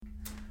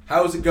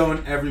How's it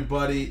going,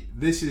 everybody?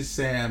 This is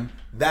Sam.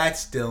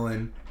 That's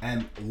Dylan.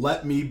 And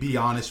let me be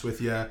honest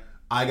with you.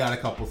 I got a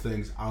couple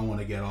things I want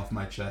to get off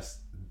my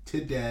chest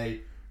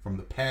today from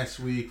the past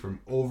week,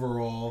 from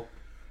overall.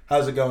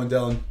 How's it going,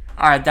 Dylan?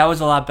 All right, that was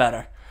a lot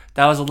better.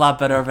 That was a lot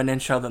better of an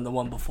intro than the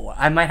one before.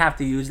 I might have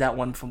to use that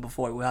one from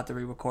before. We'll have to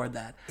re-record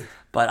that.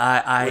 But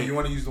Well, you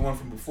want to use the one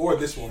from before or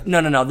this one?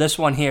 No. This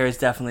one here is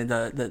definitely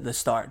the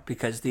start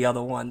because the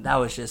other one, that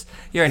was just,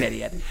 you're an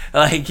idiot.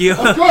 Like you.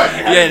 Oh,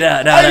 good.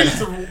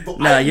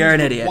 No, you're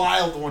an idiot.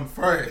 Wild one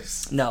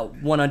first. No,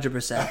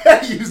 100%.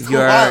 I used the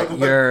wild one.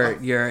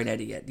 You're an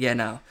idiot. Yeah,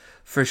 no,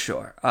 for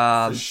sure.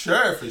 For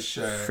sure.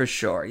 For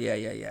sure.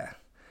 Yeah.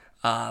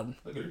 Look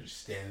at her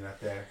just standing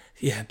up there.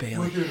 Yeah,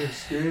 Bailey. Look at her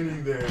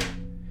standing there.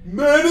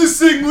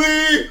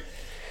 Menacingly.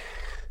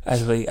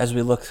 As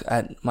we look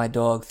at my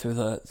dog through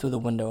the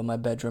window of my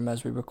bedroom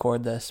as we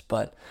record this,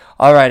 but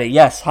alrighty,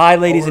 yes. Hi,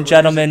 ladies and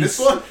gentlemen. This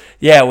one?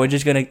 Yeah, we're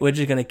just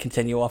gonna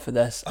continue off of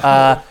this.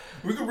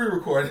 We can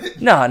re-record it.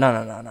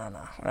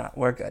 No.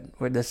 We're good.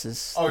 This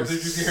is. Oh,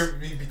 did you hear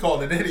me be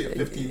called an idiot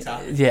 15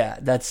 times? Yeah,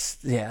 that's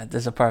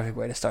a perfect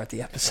way to start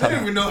the episode. I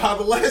didn't even know how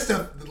the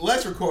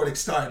last recording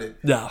started.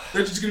 No,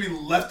 they're just gonna be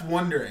left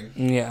wondering.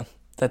 Yeah.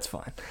 That's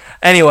fine.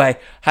 Anyway,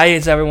 how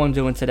is everyone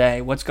doing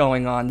today? What's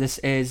going on? This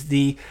is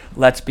the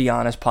Let's Be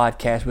Honest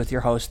podcast with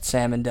your hosts,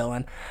 Sam and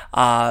Dylan.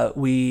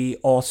 We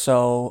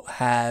also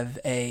have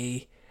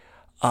a...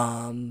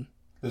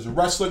 There's a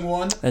wrestling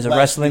one. There's a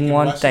wrestling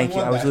one. Thank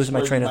you. I was losing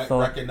my train of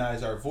thought.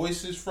 Recognize our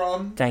voices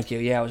from. Thank you.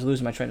 Yeah, I was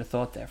losing my train of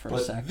thought there for a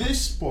second.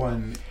 This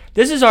one...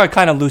 This is our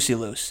kind of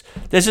loosey-loose.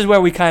 This is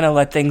where we kind of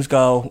let things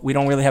go. We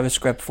don't really have a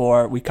script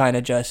for it. We kind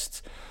of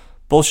just...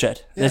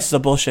 Bullshit. Yeah. This is a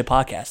bullshit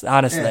podcast,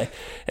 honestly.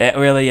 Yeah. It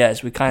really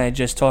is. We kind of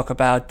just talk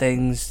about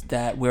things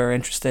that we're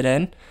interested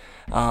in,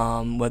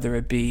 whether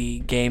it be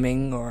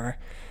gaming or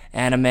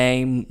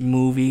anime,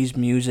 movies,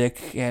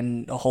 music,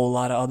 and a whole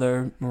lot of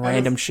other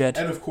random shit.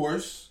 And of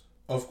course,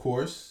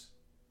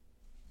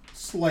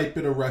 slight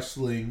bit of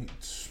wrestling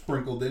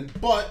sprinkled in.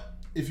 But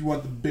if you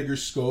want the bigger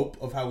scope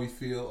of how we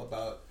feel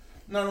about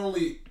not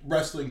only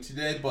wrestling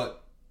today,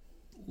 but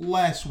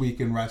last week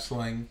in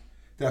wrestling...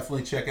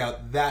 Definitely check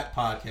out that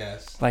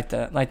podcast. Like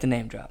the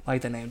name drop.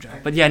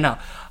 But yeah, no.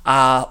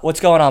 What's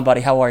going on,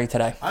 buddy? How are you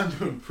today? I'm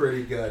doing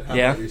pretty good. How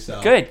about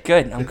yourself?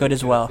 Good. I'm good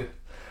as well.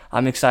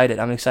 I'm excited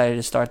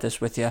to start this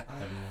with you. I'm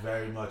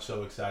very much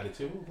so excited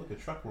too. Ooh, look, a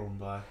truck rolling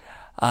by.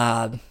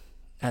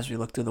 As we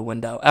look through the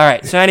window. All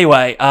right. So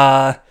anyway,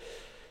 how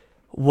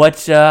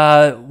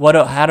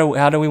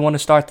do we want to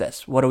start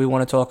this? What do we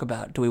want to talk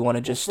about? Do we want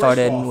to just start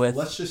in with?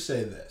 Let's just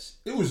say this.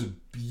 It was a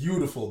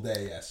beautiful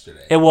day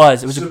yesterday. It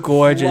was a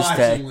gorgeous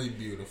day. Surprisingly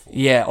beautiful.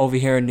 Yeah, over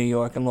here in New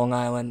York and Long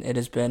Island,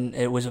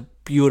 it was a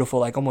beautiful,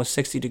 like almost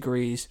 60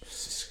 degrees.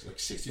 Like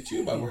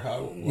 62 by where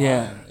I was.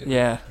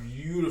 Yeah.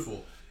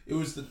 Beautiful. It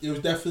was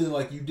definitely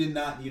like you did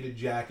not need a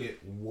jacket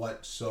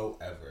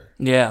whatsoever.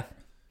 Yeah.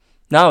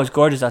 No, it was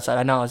gorgeous outside.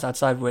 I know. I was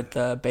outside with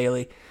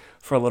Bailey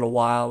for a little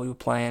while. We were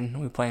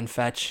playing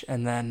fetch,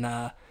 and then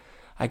I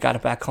got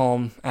it back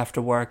home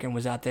after work and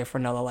was out there for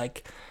another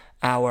like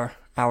hour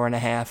and a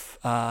half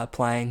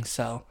playing.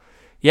 So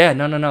yeah,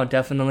 no,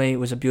 definitely it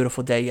was a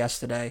beautiful day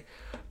yesterday.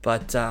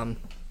 But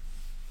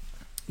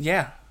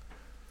yeah,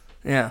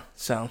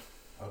 so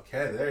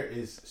okay, there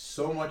is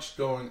so much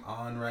going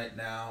on right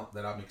now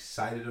that I'm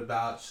excited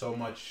about. So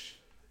much,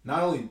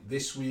 not only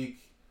this week,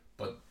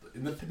 but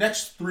in the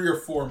next 3 or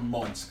 4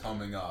 months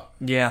coming up.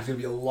 Yeah, there's gonna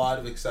be a lot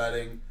of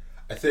exciting.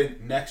 I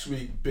think next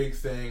week, big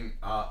thing.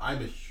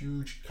 I'm a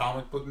huge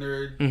comic book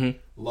nerd. Mm-hmm.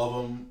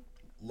 Love them.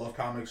 Love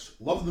comics.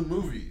 Love the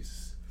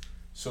movies.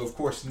 So, of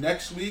course,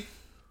 next week,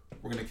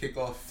 we're going to kick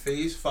off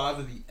Phase 5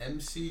 of the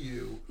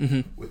MCU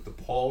with the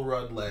Paul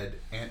Rudd-led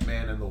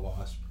Ant-Man and the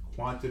Wasp,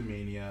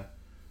 Quantumania,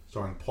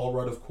 starring Paul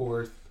Rudd, of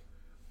course,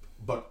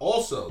 but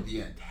also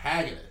the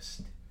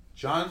antagonist,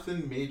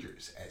 Jonathan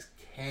Majors, as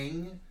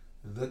Kang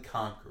the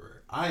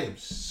Conqueror. I am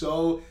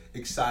so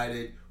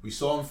excited. We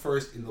saw him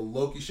first in the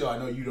Loki show. I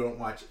know you don't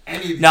watch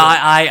any of these. No,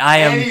 I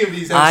am. Any of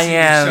these MCU I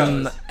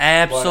am shows,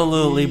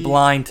 absolutely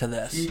blind to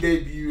this. He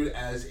debuted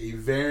as a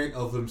variant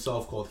of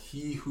himself called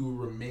He Who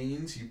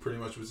Remains. He pretty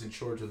much was in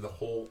charge of the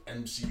whole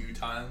MCU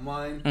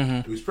timeline. Mm-hmm.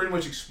 It was pretty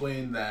much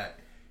explained that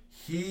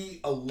he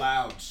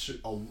allowed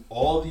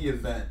all the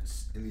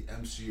events in the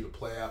MCU to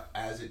play out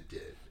as it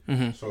did.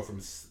 Mm-hmm. So from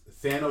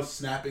Thanos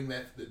snapping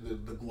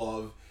the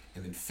glove.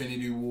 In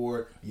Infinity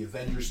War, the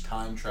Avengers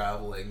time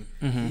traveling.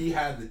 Mm-hmm. He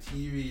had the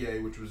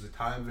TVA, which was the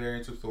Time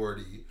Variance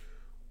Authority,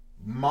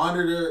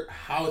 monitor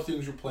how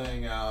things were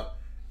playing out,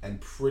 and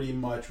pretty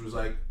much was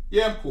like,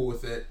 yeah, I'm cool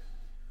with it.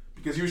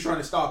 Because he was trying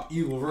to stop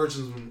evil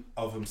versions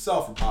of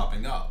himself from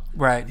popping up.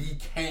 Right. The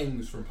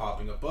Kangs from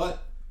popping up.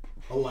 But,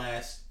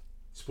 alas,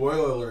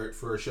 spoiler alert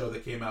for a show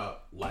that came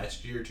out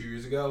last year, 2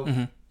 years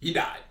ago, he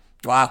died.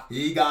 Wow.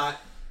 He got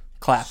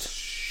clapped.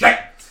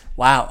 Shanked.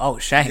 Wow. Oh,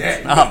 shanked.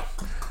 Yeah,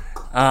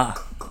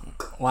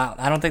 Wow.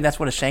 I don't think that's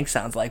what a shank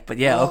sounds like, but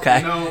yeah, Well,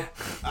 okay. You know,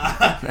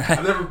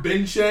 I've never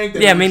been shanked.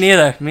 Yeah, me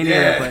neither. Me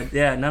neither. But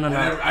yeah, no.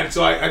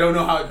 I don't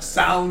know how it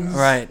sounds.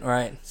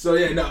 Right. So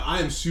yeah, no, I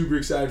am super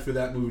excited for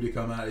that movie to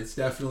come out. It's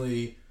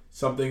definitely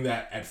something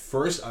that at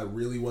first I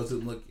really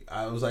wasn't looking.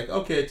 I was like,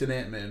 okay, it's an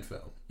Ant-Man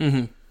film.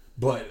 Mm-hmm.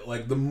 But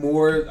like the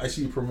more I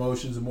see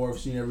promotions, the more I've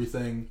seen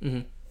everything. Mm-hmm.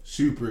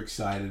 Super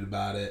excited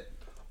about it.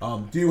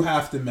 Do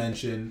have to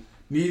mention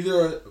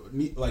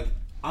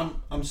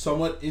I'm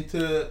somewhat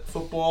into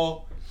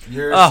football.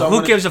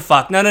 Who gives a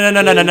fuck? No.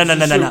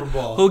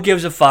 Who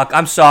gives a fuck?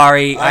 I'm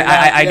sorry.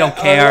 I don't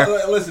care.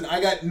 Listen, I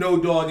got no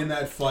dog in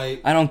that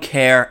fight. I don't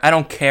care. I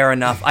don't care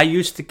enough. I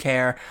used to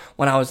care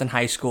when I was in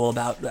high school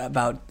about.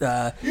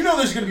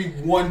 There's gonna be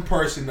one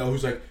person though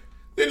who's like,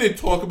 they didn't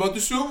talk about the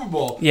Super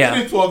Bowl. Yeah. They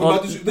didn't talk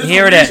about the Super Bowl.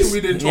 Here it is. We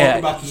didn't talk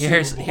about the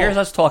Super Bowl. Here's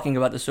us talking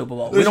about the Super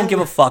Bowl. We don't give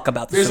a fuck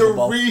about the Super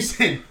Bowl. There's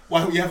a reason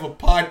why we have a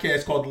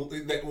podcast called.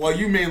 Well,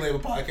 you mainly have a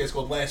podcast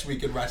called Last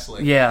Week in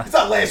Wrestling. Yeah. It's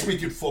not Last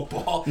Week in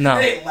Football. No.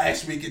 It ain't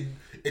Last Week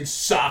in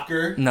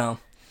soccer. No.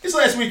 It's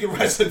Last Week in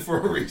Wrestling for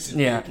a reason.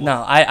 Yeah,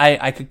 no,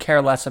 I could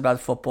care less about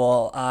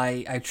football.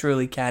 I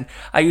truly can.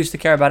 I used to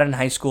care about it in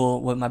high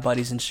school with my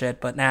buddies and shit,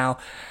 but now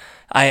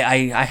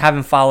I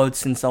haven't followed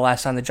since the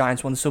last time the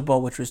Giants won the Super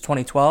Bowl, which was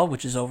 2012,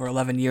 which is over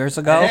 11 years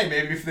ago. Hey,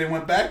 maybe if they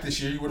went back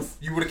this year, you would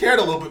have cared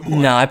a little bit more.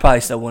 No, I probably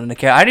still wouldn't have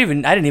cared. I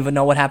didn't even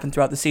know what happened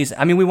throughout the season.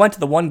 I mean, we went to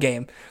the one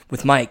game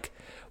with Mike,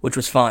 which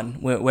was fun,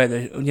 where at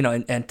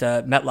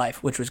MetLife,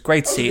 which was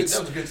great seats.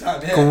 That was a good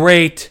time. Yeah.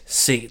 Great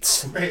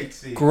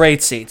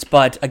seats.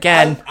 But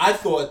again, I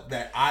thought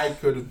that I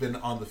could have been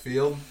on the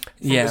field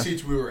from the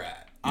seats we were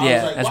at. I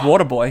was like, as wow.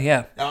 water boy,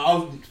 yeah.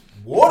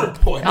 Water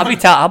boy. I'll be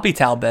towel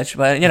bitch,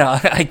 but You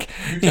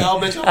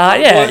towel bitch?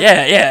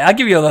 Yeah. I'll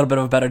give you a little bit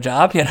of a better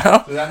job, Does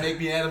that make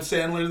me Adam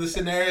Sandler in the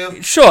scenario?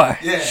 Sure.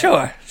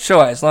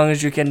 As long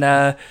as you can,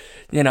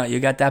 you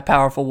got that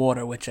powerful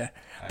water with you.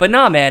 But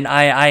no, man,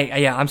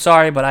 I'm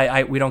sorry,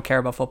 but we don't care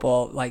about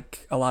football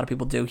like a lot of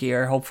people do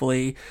here.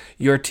 Hopefully,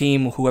 your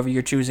team, whoever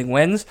you're choosing,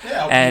 wins.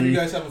 Yeah, and you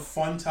guys have a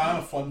fun time,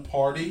 a fun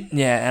party.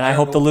 Yeah, and I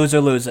hope the loser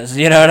loses.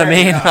 You know what I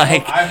mean? Yeah,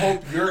 I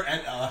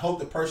hope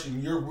the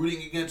person you're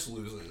rooting against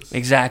loses.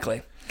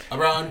 Exactly.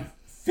 Around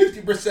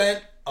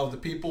 50% of the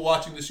people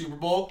watching the Super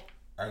Bowl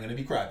are going to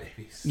be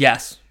crybabies.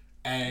 Yes.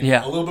 And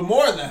a little bit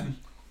more of them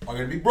are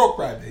going to be broke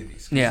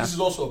crybabies. Yeah. This is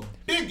also a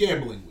big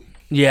gambling week.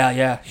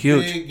 Yeah,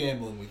 huge. Big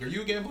gambling week. Are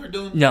you a gambler,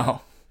 Dylan?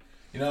 No.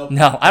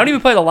 No, I don't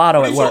even play the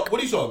lotto at work. What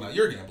are you talking about?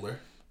 You're a gambler.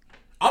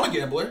 I'm a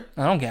gambler.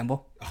 I don't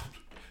gamble.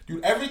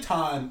 Dude, every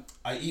time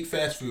I eat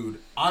fast food,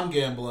 I'm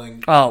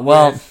gambling. Oh,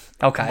 well, with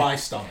okay. my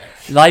stomach.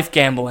 Life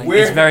gambling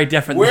is very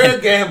different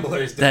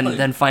gamblers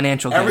than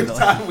financial gambling. Every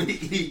time we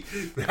eat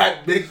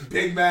that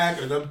Big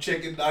Mac or them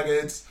chicken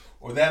nuggets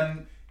or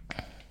them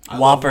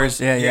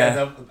Whoppers,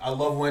 I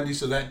love Wendy's,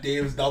 so that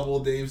Dave's double,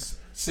 Dave's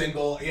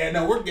single. Yeah,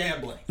 no, we're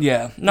gambling.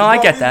 Yeah. No,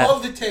 I get that. We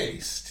love the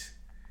taste.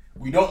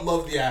 We don't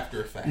love the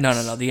after effects. No.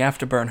 The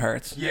afterburn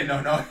hurts. Yeah,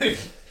 no.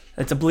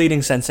 It's a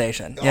bleeding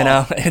sensation,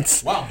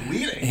 It's wow,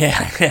 bleeding.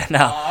 Yeah, no.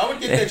 I would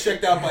get that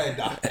checked out by a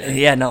doctor.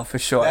 Yeah, no, for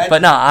sure.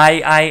 But no,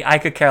 I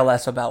could care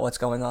less about what's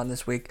going on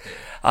this week.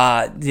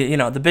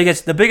 The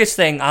biggest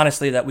thing,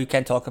 honestly, that we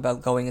can talk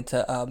about going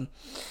into,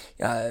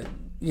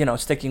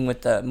 sticking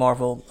with the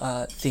Marvel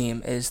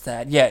theme is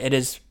that it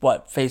is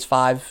Phase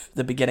 5,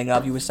 the beginning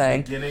of, you were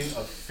saying. Beginning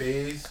of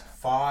Phase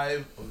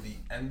 5 of the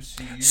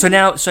MCU.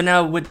 So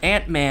now with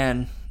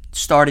Ant-Man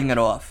starting it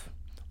off,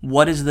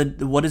 what is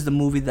the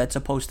movie that's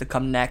supposed to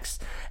come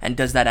next, and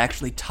does that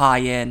actually tie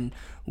in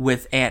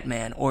with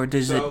Ant-Man, or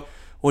do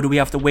we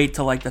have to wait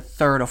till like the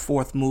third or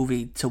fourth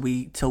movie till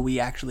we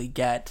actually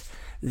get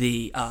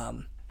the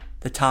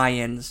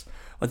tie-ins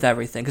with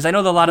everything? Because I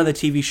know that a lot of the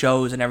TV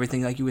shows and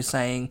everything, like you were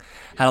saying,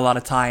 had a lot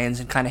of tie-ins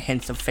and kind of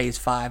hints of Phase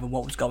 5 and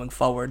what was going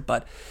forward.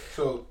 But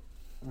so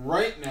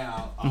right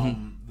now,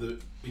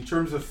 in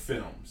terms of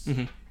films.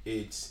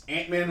 It's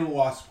Ant-Man and the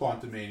Wasp: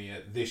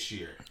 Quantumania this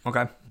year.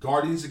 Okay.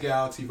 Guardians of the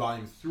Galaxy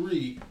Volume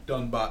 3,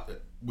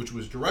 which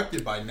was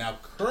directed by now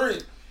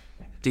current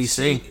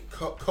DC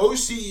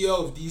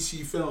co-CEO of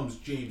DC Films,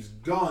 James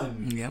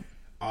Gunn. Yep.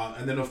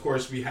 And then, of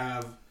course, we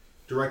have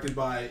directed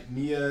by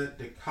Nia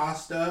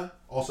DaCosta,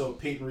 also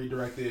paint and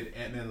redirected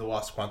Ant-Man and the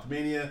Wasp: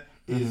 Quantumania,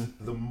 is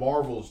The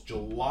Marvels,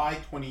 July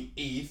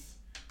 28th,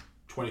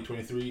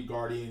 2023.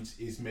 Guardians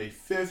is May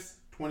 5th.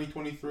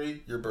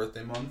 2023, your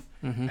birthday month.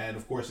 And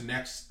of course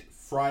next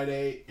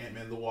Friday,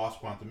 Ant-Man and the Wasp: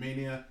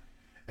 Quantumania.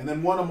 And then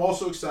a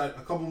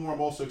couple more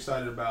I'm also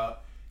excited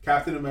about.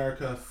 Captain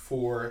America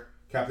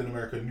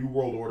New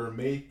World Order,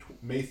 May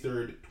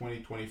 3rd,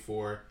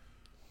 2024.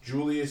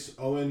 Julius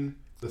Owen,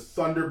 The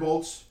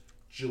Thunderbolts,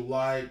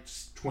 July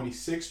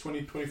 26,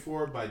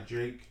 2024 by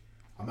Jake.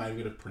 I'm not even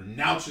going to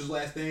pronounce his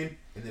last name.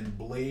 And then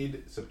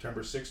Blade,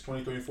 September 6,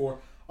 2024.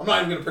 I'm not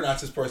even going to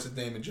pronounce this person's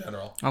name in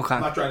general. Okay.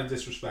 I'm not trying to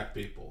disrespect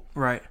people.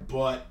 Right.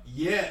 But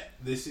yeah,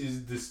 this.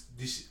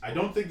 I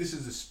don't think this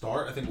is the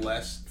start. I think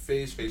last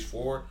phase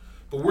 4,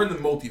 but we're in the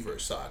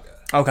multiverse saga.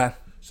 Okay.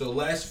 So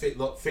last phase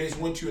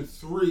 1, 2, and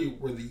 3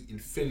 were the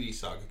Infinity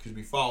Saga because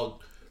we followed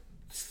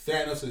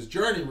Thanos'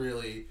 journey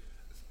really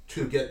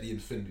to get the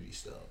Infinity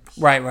Stones.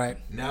 Right.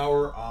 Now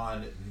we're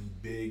on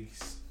the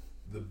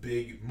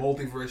big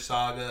multiverse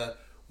saga,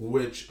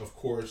 which of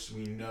course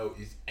we know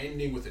is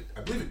ending with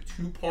I believe a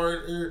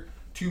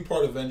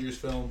two-part Avengers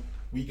film.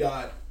 We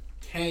got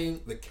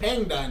the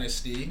Kang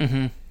Dynasty,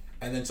 and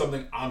then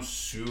something I'm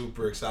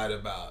super excited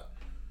about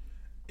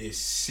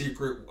is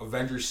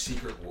Avengers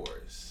Secret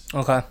Wars.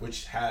 Okay.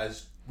 Which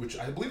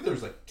I believe there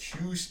was like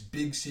 2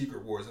 big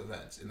Secret Wars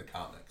events in the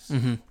comics.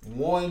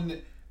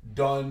 One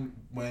done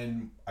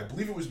when I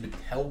believe it was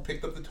Mattel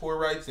picked up the toy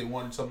rights. They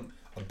wanted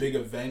a big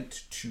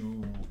event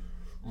to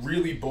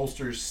really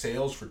bolster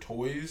sales for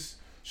toys.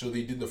 So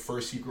they did the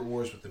first Secret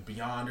Wars with the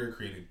Beyonder,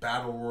 created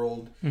Battle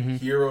World,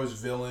 heroes,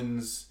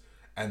 villains,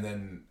 and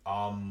then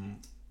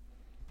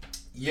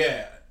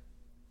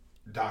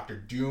Doctor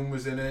Doom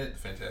was in it,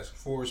 Fantastic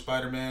Four,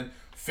 Spider-Man.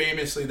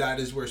 Famously, that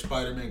is where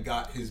Spider-Man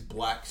got his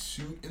black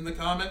suit in the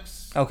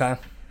comics. Okay.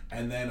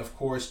 And then, of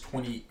course,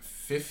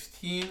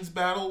 2015's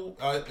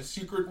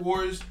Secret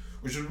Wars,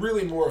 which was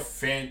really more a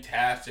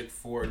Fantastic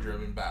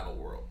Four-driven battle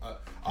world.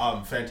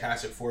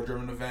 Fantastic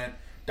Four-driven event.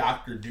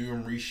 Doctor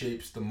Doom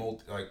reshapes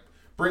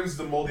brings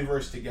the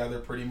multiverse together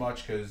pretty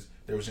much because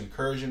there was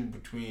incursion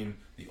between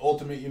the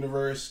Ultimate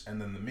Universe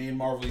and then the main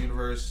Marvel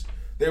Universe.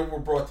 They were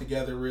brought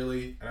together,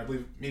 really, and I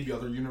believe maybe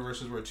other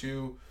universes were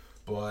too,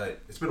 but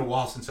it's been a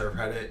while since I've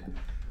read it.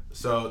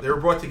 So they were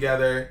brought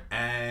together,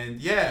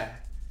 and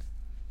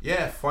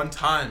fun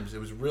times. It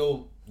was a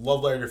real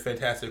love letter to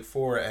Fantastic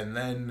Four, and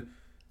then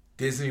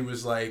Disney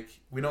was like,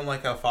 we don't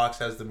like how Fox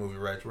has the movie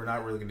rights. We're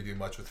not really going to do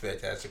much with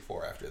Fantastic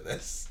Four after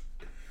this,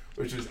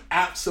 which was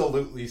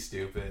absolutely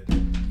stupid.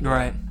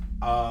 Right.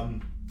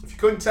 If you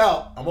couldn't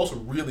tell, I'm also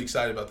really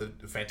excited about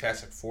the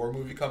Fantastic Four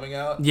movie coming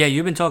out. Yeah,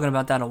 you've been talking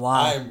about that a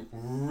while. I'm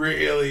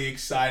really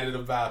excited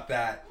about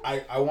that.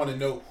 I want to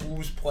know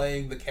who's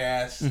playing the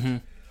cast.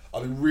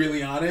 I'll be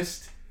really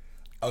honest.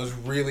 I was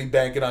really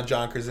banking on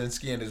John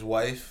Krasinski and his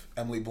wife,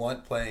 Emily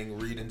Blunt, playing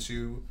Reed and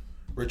Sue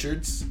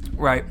Richards.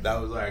 Right.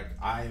 That was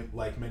I,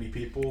 like many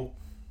people,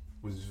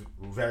 was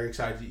very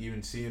excited to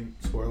even see him,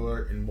 spoiler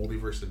alert, in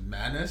Multiverse of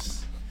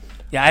Madness.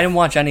 Yeah, I didn't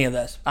watch any of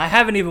this. I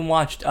haven't even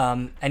watched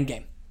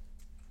Endgame.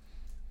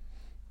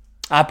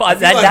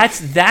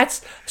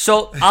 That's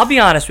so. I'll be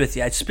honest with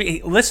you.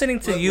 Listening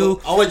to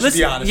you, I'll let you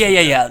be honest.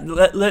 Yeah.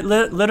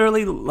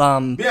 Literally, be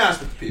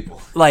honest with the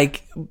people.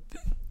 Like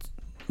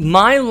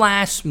my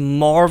last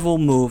Marvel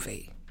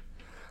movie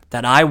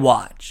that I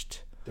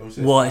watched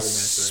was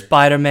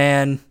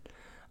Spider-Man.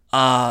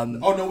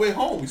 No Way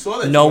Home. We saw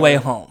that. No Way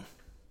Home,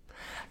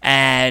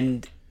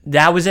 and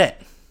that was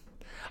it.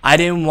 I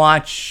didn't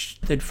watch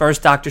the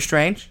first Doctor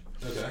Strange.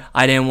 Okay.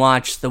 I didn't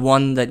watch the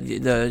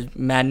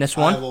Madness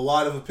one. I have a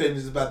lot of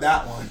opinions about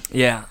that one.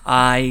 Yeah,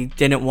 I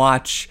didn't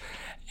watch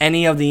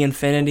any of the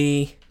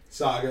Infinity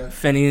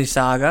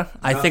Saga.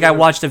 I think I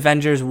watched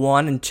Avengers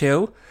 1 and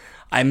 2.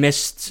 I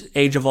missed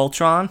Age of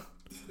Ultron.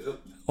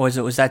 Or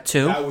was that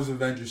 2? That was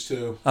Avengers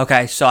 2.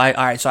 Okay, so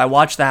I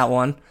watched that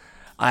one.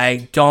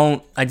 I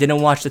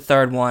didn't watch the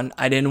third one.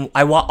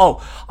 I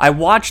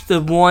watched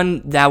the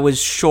one that was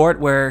short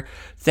where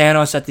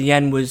Thanos at the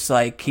end was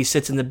like, he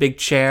sits in the big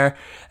chair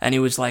and he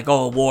was like,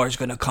 oh, war's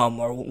gonna come,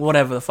 or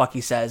whatever the fuck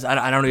he says.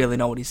 I don't really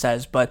know what he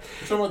says, but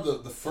you're talking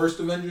about the first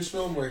Avengers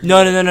film where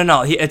no.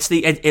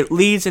 It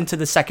leads into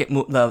the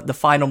second the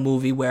final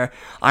movie where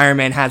Iron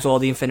Man has all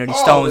the Infinity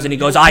Stones and he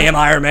goes, I am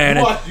Iron Man.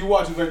 You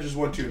watch Avengers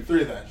 1, 2, and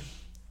 3 then.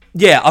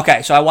 Yeah,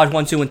 okay, so I watched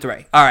 1, 2, and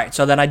 3. All right,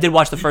 so then I did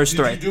watch the first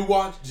 3. Did you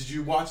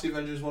watch the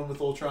Avengers 1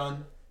 with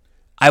Ultron?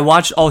 I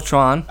watched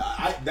Ultron.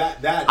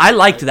 I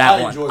liked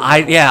that one.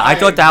 I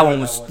thought that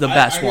one was the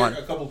best one.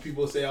 A couple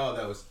people say, "Oh,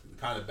 that was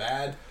kind of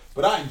bad,"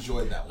 but I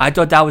enjoyed that one. I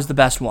thought that was the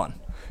best one,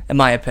 in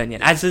my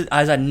opinion. As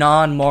a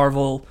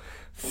non-Marvel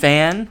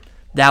fan,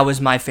 that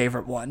was my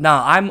favorite one. No,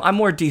 I'm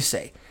more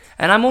DC,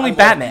 and I'm only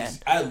Batman.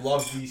 I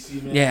love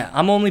DC, man. Yeah,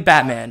 I'm only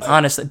Batman.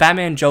 Honestly,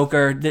 Batman,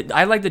 Joker.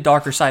 I like the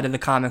darker side of the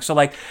comics. So,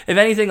 like, if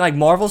anything, like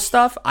Marvel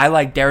stuff, I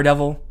like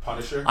Daredevil.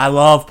 Punisher. I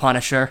love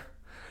Punisher,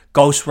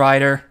 Ghost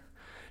Rider.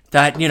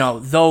 That,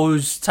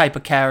 those type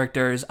of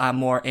characters I'm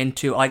more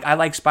into. Like, I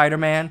like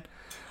Spider-Man.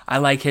 I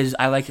like his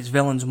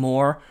villains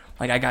more.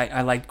 Like,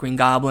 I like Green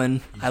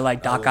Goblin. I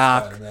like Doc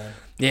Ock.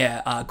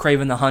 Yeah,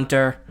 Kraven the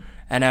Hunter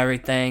and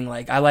everything.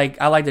 Like, I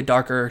like the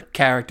darker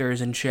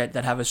characters and shit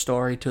that have a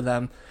story to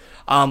them.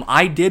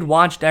 I did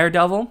watch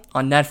Daredevil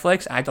on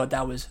Netflix. I thought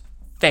that was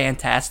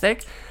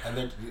fantastic. And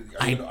then,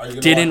 I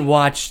didn't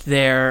watch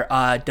their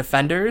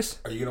Defenders.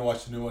 Are you gonna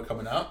watch the new one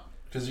coming out?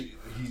 Because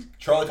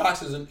Charlie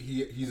Cox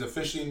he's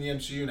officially in the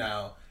MCU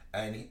now,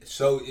 and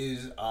so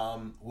is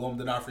Willem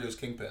D'Onofrio's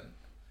Kingpin,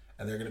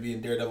 and they're going to be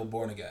in Daredevil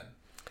Born Again.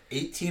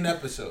 18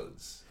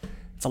 episodes.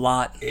 It's a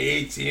lot.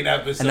 18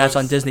 episodes. And that's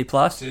on Disney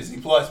Plus?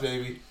 Disney Plus,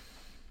 baby.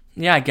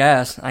 Yeah, I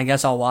guess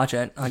I'll watch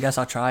it. I guess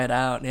I'll try it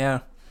out, yeah.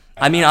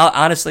 I mean,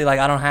 honestly, like,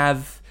 I don't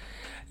have...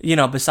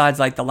 besides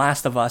like The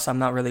Last of Us, I'm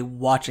not really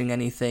watching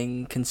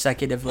anything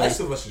consecutively. Last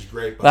of Us is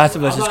great. Last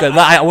of Us is good.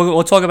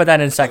 We'll talk about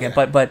that in a second.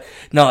 Okay. But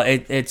no,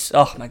 it's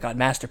oh my god,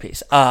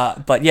 masterpiece.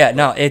 But yeah,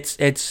 no,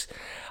 it's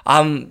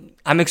I'm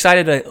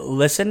excited to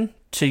listen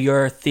to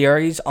your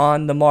theories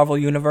on the Marvel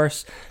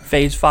Universe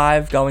Phase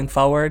 5 going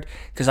forward,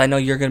 because I know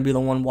you're going to be the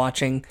one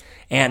watching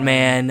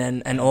Ant-Man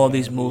and all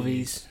these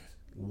movies.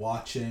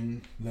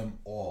 Watching them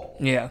all.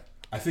 Yeah.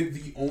 I think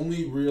the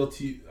only real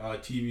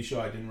TV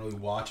show I didn't really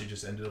watch, I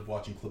just ended up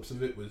watching clips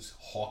of it, was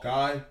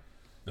Hawkeye.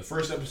 The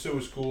first episode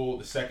was cool.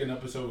 The second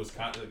episode was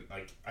kind of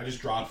like, I just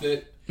dropped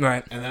it.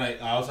 Right. And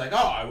then I was like,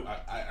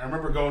 I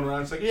remember going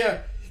around, it's like,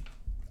 yeah,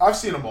 I've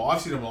seen them all.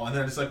 And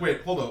then it's like,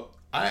 wait, hold up.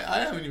 I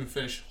haven't even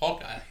finished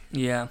Hawkeye.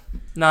 Yeah.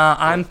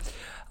 Nah,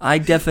 I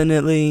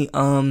definitely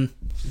am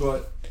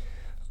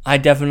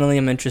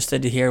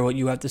interested to hear what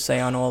you have to say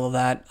on all of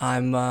that.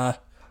 I'm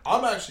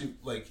actually,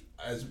 like,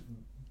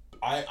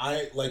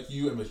 I like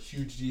you, am a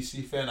huge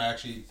DC fan. I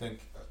actually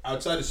think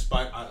outside of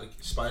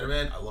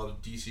Spider-Man, I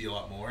love DC a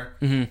lot more.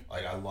 Mm-hmm.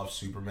 Like, I love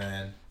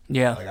Superman.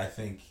 Yeah. Like, I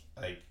think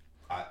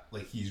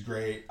he's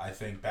great. I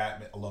think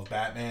Batman. I love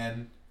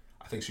Batman.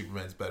 I think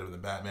Superman's better than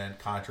Batman.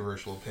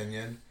 Controversial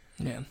opinion.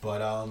 Yeah.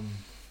 But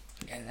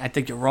I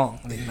think you're wrong.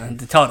 I mean,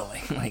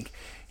 totally. Like,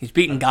 he's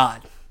beating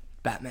God,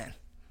 Batman.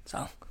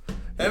 So.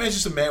 Batman's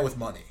just a man with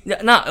money.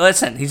 No,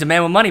 listen, he's a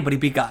man with money, but he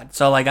beat God.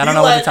 So, like, I don't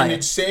know what to tell you. He let an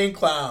insane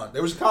clown.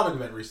 There was a comic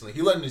event recently.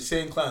 He let an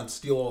insane clown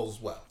steal all his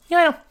wealth. Yeah,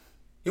 I know.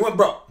 He went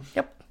broke.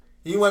 Yep.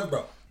 He went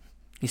broke.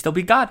 He still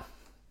beat God.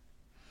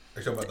 Are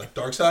you talking about, like,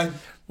 Darkseid?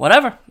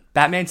 Whatever.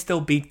 Batman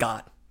still beat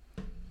God.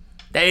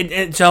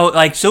 So,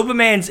 like,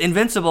 Superman's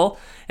invincible,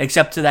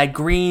 except to that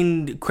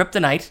green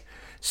kryptonite.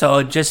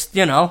 So, just,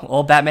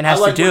 all Batman has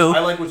to do... I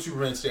like what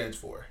Superman stands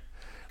for.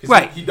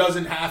 Right. He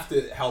doesn't have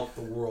to help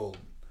the world.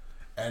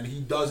 And he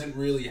doesn't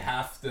really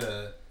have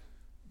to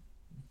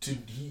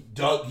he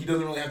doesn't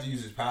really have to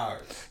use his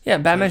powers. Yeah,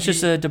 Batman's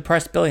just a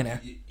depressed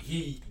billionaire.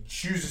 He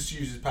chooses to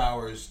use his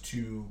powers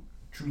to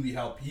truly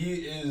help.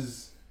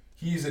 He's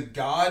a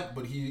god,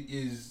 but he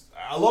is...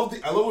 I love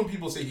when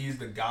people say he's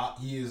the god.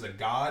 He is a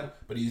god,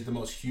 but he's the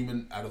most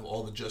human out of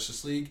all the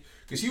Justice League,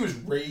 because he was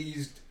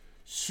raised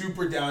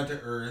super down to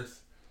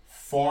earth,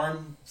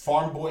 farm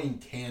boy in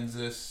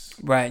Kansas.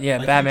 Right. Yeah.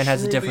 Like, Batman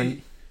has a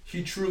different.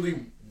 He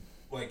truly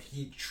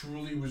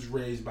was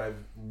raised by,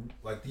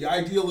 like, the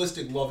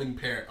idealistic loving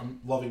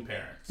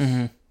parents.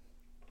 Mm-hmm.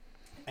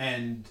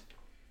 And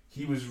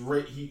he was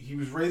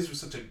raised with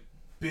such a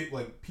big,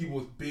 like, people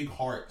with big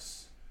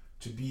hearts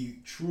to be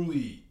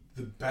truly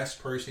the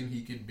best person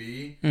he could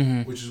be,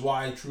 mm-hmm. which is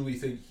why I truly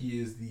think he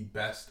is the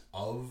best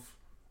of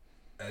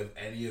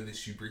any of the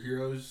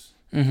superheroes,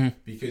 mm-hmm.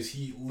 because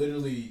he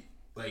literally,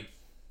 like,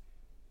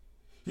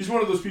 he's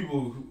one of those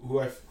people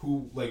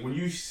who like, when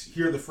you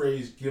hear the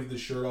phrase "give the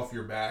shirt off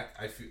your back,"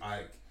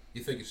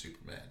 you think of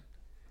Superman.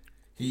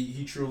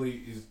 He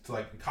truly is,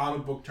 like, in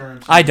comic book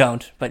terms. I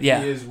don't, but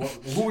yeah. He is.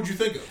 Who would you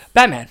think of?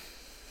 Batman.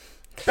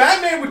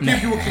 Batman would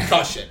give you a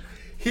concussion.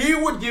 He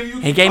would give you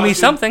a concussion. He gave me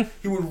something.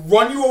 He would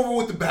run you over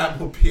with the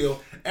Batmobile,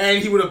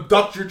 and he would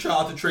abduct your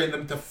child to train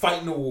them to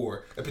fight in a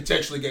war and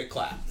potentially get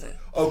clapped.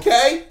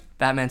 Okay?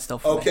 Batman's still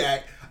funny.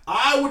 Okay.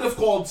 I would have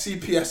called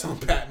CPS on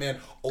Batman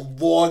a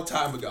long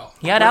time ago.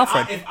 He had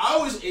Alfred. If I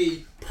was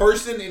a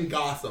person in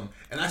Gotham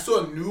and I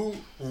saw a new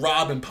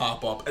Robin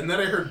pop up, and then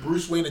I heard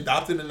Bruce Wayne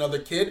adopted another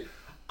kid,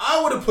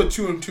 I would have put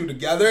two and two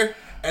together,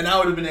 and I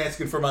would have been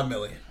asking for my $1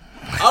 million.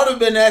 I would have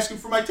been asking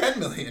for my $10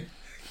 million.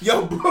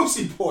 Yo,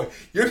 Brucey boy,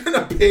 you're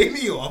gonna pay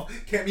me off,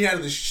 get me out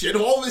of the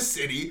shithole of the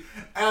city,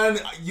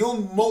 and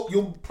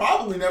you'll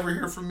probably never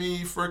hear from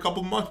me for a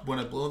couple months when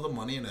I blow the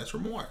money and ask for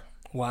more.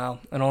 Wow,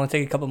 it'll only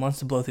take a couple months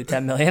to blow through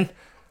 $10 million.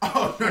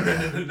 Oh,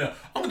 no.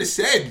 I'm gonna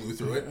say I blew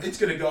through it. It's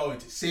gonna go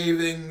into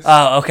savings.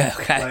 Oh, okay.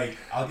 Like,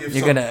 I'll give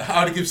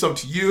some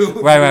to you.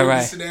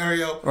 Right.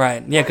 Scenario.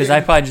 Right. Yeah, because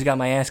I probably just got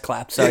my ass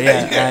clapped. So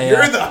yeah.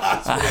 You're in the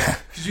hospital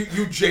because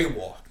you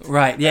jaywalked.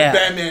 Right. Yeah.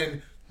 And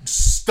Batman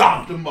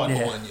stomped a mud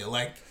hole in you.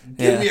 Like,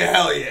 give me a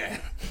hell yeah.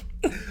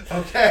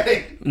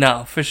 Okay.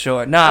 No, for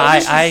sure. No,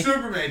 I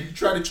Superman. He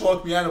tried to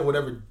talk me out of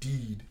whatever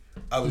deed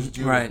I was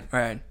doing.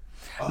 Right.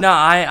 No,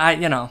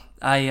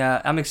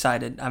 I'm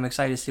excited. I'm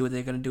excited to see what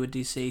they're going to do with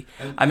DC.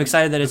 I'm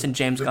excited that it's in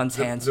James Gunn's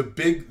hands. The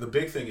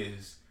big thing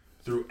is,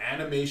 through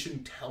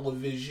animation,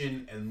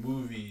 television, and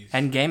movies,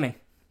 and gaming,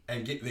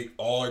 they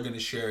all are going to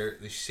share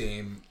the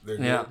same. They're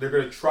going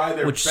to try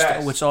their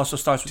best. Which also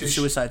starts with the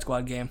Suicide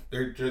Squad game.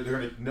 They're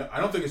going to.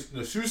 I don't think it's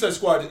the Suicide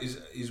Squad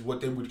is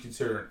what they would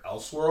consider an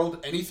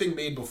Elseworld. Anything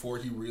made before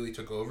he really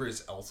took over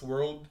is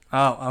Elseworld.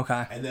 Oh,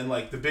 okay. And then,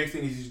 like, the big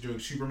thing is he's doing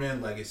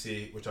Superman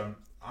Legacy, which I'm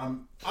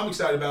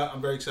excited about.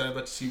 I'm very excited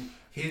about to see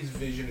his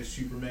vision of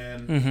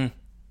Superman.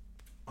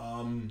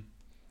 Mm-hmm.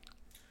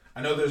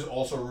 I know there's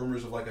also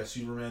rumors of, like, a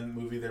Superman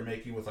movie they're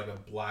making with, like, a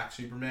black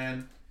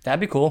Superman. That'd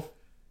be cool.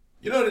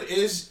 You know what it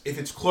is? If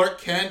it's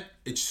Clark Kent,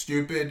 it's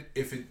stupid.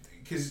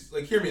 Because,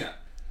 like, hear me out.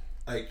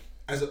 Like,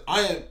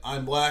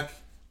 I'm black.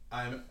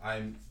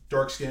 I'm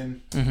dark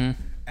skinned, mm-hmm.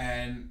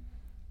 and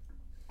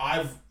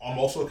I'm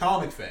also a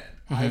comic fan.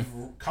 I have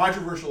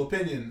controversial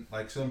opinion.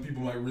 Like some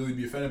people might really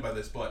be offended by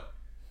this, but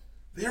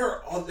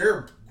there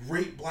are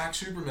great black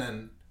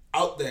Supermen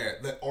out there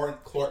that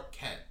aren't Clark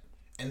Kent,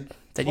 and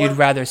that you'd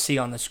rather see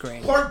on the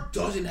screen. Clark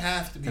doesn't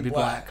have to be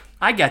black.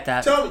 I get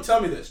that.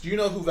 Tell me this. Do you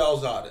know who Val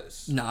Zod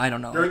is? No, I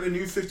don't know. During the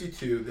New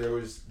 52,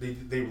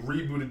 they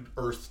rebooted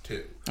Earth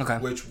 2. Okay.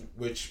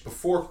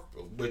 Before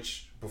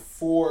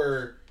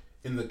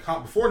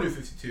New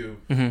 52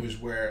 was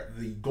where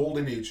the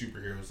Golden Age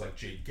superheroes like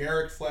Jay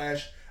Garrick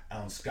Flash,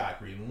 Alan Scott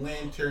Green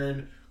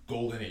Lantern,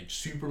 Golden Age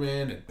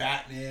Superman and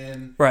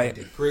Batman, right?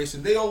 Dick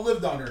Grayson, they all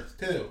lived on Earth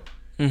 2.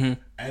 Mm-hmm.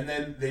 And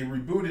then they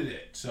rebooted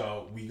it,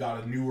 so we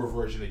got a newer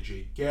version of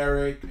Jay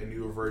Garrick, a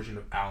newer version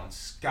of Alan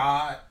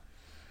Scott,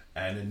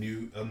 and a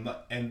new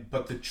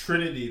but the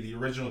Trinity, the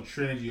original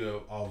Trinity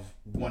of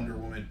Wonder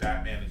Woman,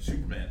 Batman, and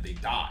Superman, they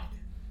died.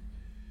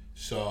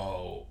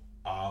 So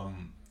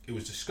it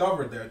was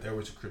discovered that there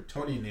was a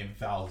Kryptonian named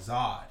Val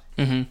Zod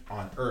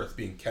on Earth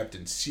being kept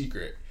in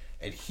secret,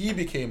 and he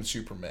became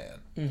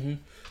Superman. Mm-hmm.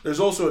 There's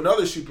also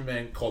another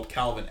Superman called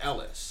Calvin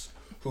Ellis,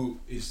 who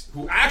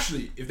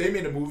actually, if they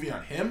made a movie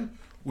on him,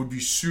 would be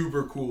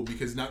super cool,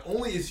 because not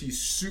only is he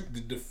the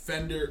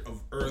defender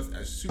of Earth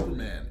as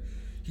Superman,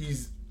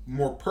 he's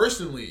more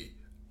personally,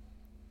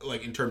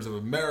 like in terms of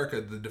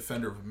America, the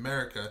defender of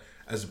America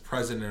as the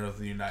president of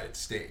the United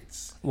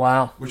States.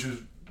 Wow. Which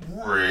is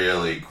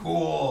really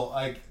cool.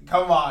 Like,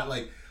 come on.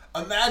 Like,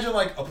 imagine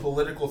like a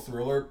political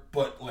thriller,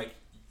 but like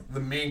the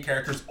main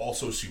character is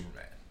also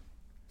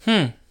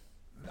Superman.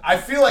 I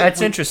feel like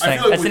that's interesting.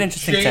 That's an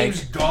interesting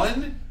James take.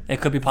 Gunn,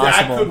 it could be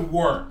possible. That could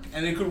work,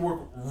 and it could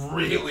work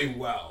really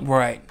well.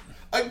 Right.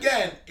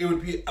 Again, it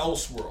would be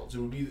Elseworlds. It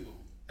would be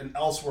an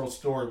Elseworlds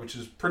story, which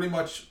is pretty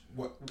much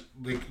what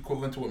the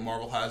equivalent to what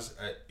Marvel has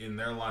in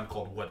their line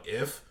called What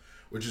If,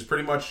 which is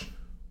pretty much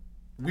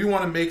we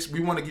want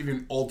to give you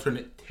an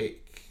alternate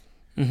take.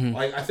 Mm-hmm.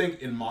 Like, I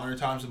think in modern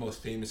times, the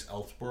most famous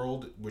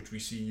Elseworld, which we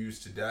see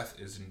used to death,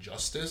 is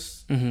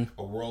Injustice,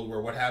 a world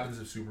where what happens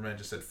if Superman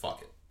just said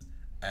fuck it,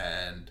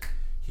 and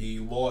he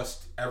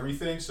lost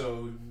everything,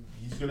 so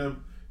he's gonna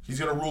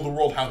rule the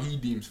world how he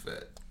deems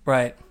fit.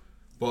 Right.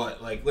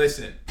 But like,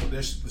 listen,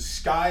 the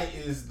sky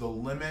is the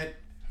limit.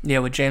 Yeah,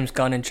 with James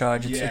Gunn in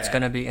charge, it's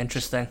gonna be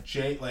interesting.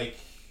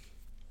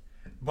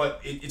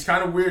 But it's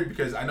kind of weird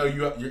because I know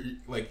you're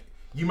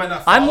you might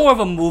not. I'm more of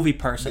a movie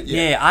person.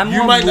 Yeah, I'm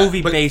more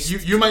movie based.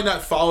 You might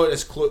not follow it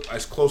as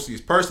closely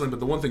as personally, but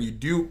the one thing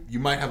you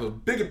might have a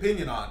big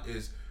opinion on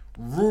is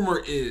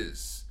rumor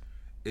is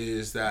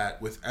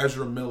that with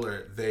Ezra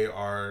Miller,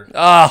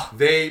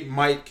 they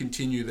might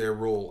continue their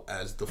role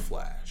as the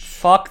Flash.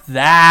 Fuck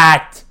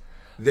that.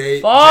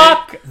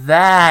 Fuck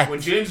that. When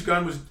James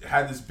Gunn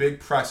had this big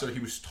presser, he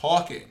was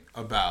talking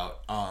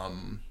about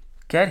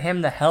get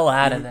him the hell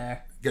out of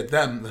there. Get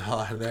them the hell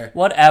out of there.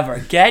 Whatever.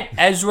 Get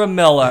Ezra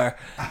Miller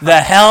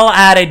the hell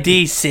out of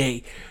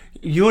DC.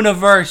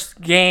 Universe,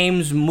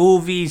 games,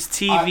 movies,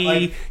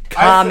 TV,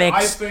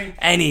 comics,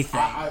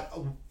 anything.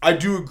 I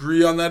do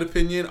agree on that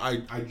opinion.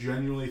 I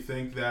genuinely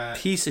think that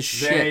piece of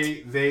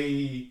shit.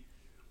 They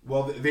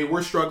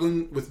were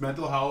struggling with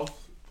mental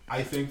health.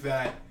 I think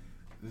that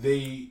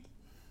they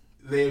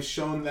have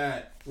shown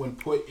that when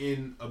put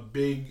in a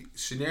big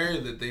scenario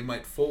that they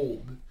might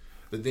fold,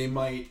 that they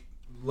might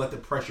let the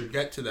pressure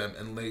get to them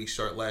and they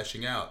start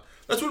lashing out.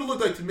 That's what it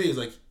looked like to me. Is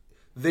like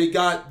they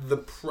got the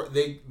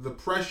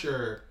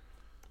pressure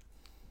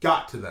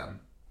got to them.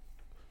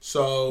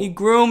 So he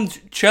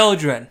groomed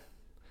children.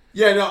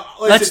 Yeah, no.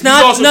 Let's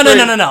not.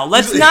 No.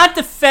 Let's not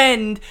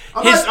defend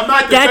his. I'm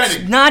not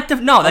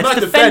defending. That's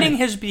defending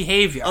his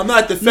behavior. I'm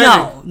not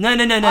defending.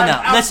 No.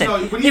 Listen.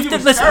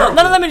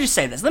 Let me just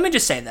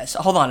say this.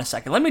 Hold on a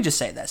second. Let me just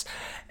say this.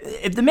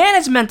 If the man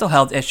has mental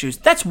health issues,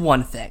 that's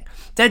one thing.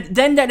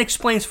 That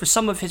explains for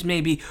some of his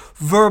maybe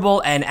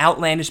verbal and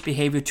outlandish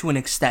behavior to an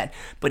extent.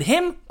 But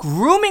him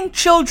grooming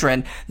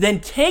children, then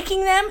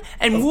taking them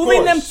and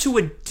moving them to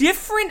a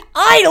different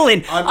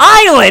island,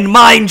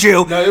 mind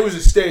you. No, it was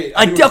a state.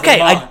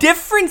 A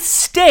different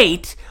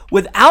state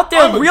without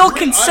their real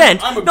consent.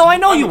 I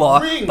know you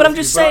are, but I'm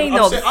just saying,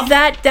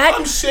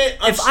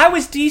 if I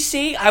was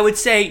DC, I would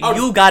say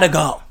you gotta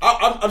go.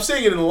 I'm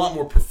saying it in a lot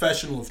more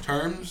professional of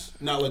terms,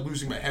 not like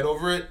losing my head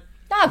over it.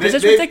 No, because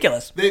it's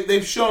ridiculous.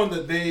 They've shown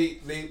that they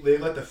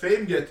let the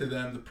fame get to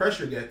them, the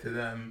pressure get to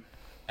them,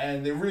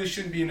 and they really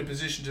shouldn't be in a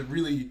position to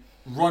really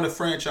run a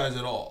franchise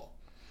at all.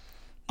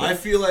 Yeah. I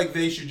feel like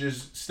they should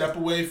just step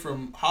away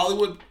from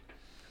Hollywood.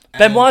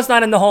 Benoit's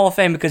not in the Hall of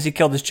Fame because he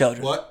killed his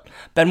children. What?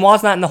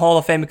 Benoit's not in the Hall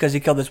of Fame because he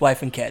killed his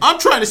wife and kid. I'm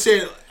trying to say,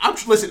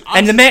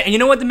 the man, you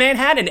know what the man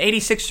had? An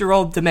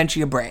 86-year-old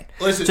dementia brain.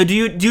 Listen, so do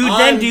you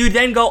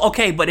then go,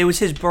 okay, but it was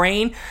his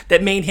brain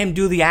that made him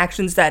do the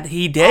actions that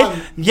he did?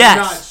 Yes.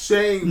 I'm not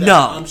saying that.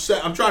 No.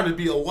 I'm trying to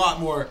be a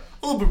little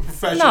bit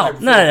professional.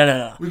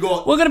 No.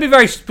 We're gonna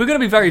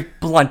be very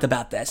blunt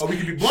about this. Oh, we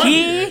can be blunt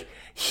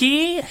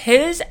here.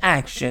 His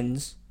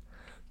actions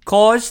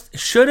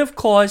should have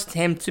caused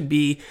him to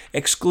be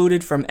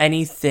excluded from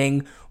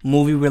anything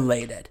movie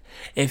related.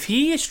 If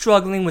he is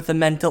struggling with a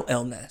mental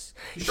illness,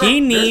 he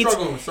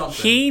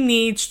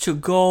needs to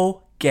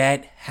go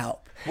get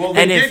help. Well,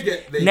 and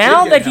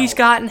now that he's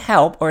gotten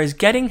help or is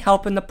getting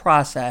help in the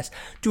process,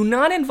 do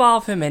not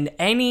involve him in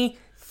anything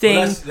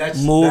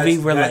movie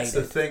related. That's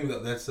the thing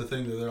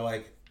that they're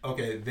like,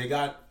 okay, they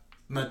got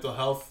mental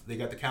health, they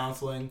got the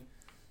counseling.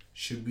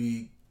 Should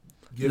we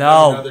give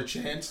them another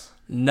chance?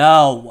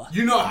 No.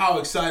 You know how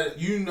excited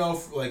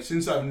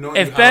since I've known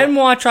if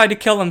Benoit tried to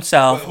kill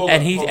himself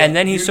then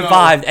he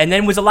survived and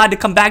then was allowed to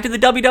come back to the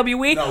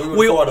WWE,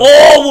 we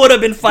all would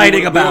have been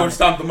fighting about it. We would have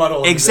stomped the mud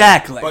all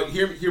exactly. But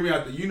hear me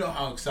out. You know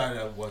how excited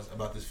I was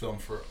about this film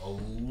for a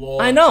long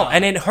time. I know,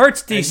 and it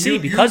hurts DC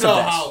because of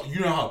this.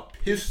 You know how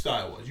pissed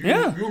I was. You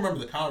remember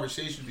the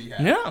conversations we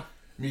had. Yeah.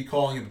 Me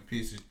calling him a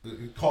piece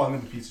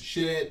of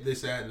shit,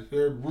 this, that, and the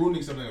third,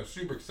 ruining something I was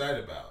super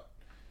excited about.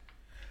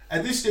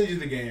 At this stage of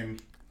the game,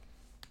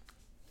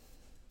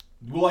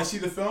 will I see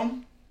the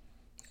film?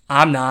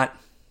 I'm not.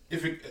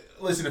 If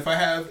I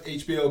have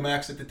HBO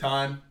Max at the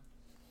time,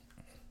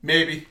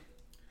 maybe.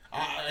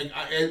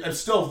 I'm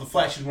still, the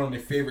Flash is one of my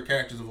favorite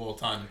characters of all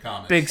time in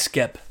comics. Big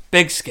skip.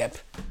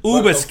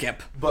 Uber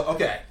skip. But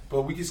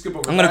we can skip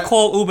over. I'm gonna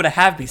call Uber to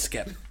have me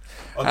skip.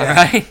 Okay. All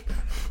right.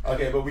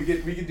 Okay, but we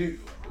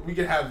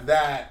could have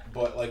that,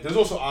 but there's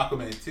also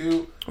Aquaman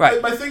too. Right.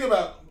 My thing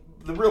about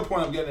the real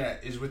point I'm getting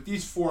at is with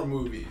these 4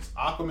 movies,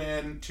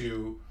 Aquaman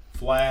 2,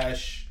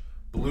 Flash,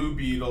 Blue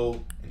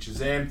Beetle, and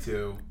Shazam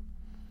 2,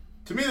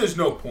 to me there's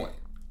no point.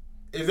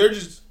 If they're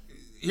just,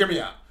 hear me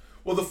out.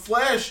 Well, the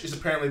Flash is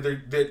apparently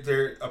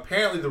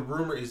apparently the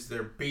rumor is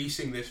they're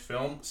basing this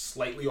film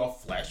slightly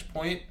off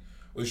Flashpoint,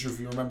 which, if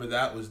you remember,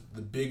 that was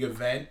the big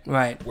event,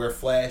 right, where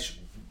Flash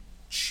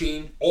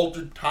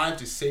altered time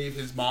to save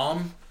his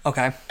mom.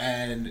 Okay.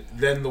 And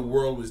then the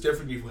world was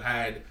different. You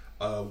had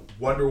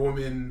Wonder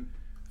Woman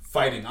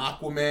fighting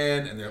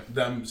Aquaman, and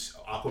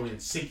Aquaman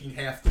sinking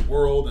half the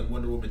world, and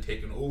Wonder Woman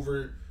taking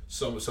over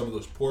some of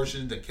those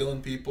portions and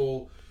killing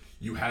people.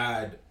 You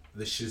had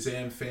the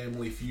Shazam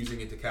family fusing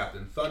into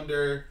Captain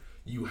Thunder.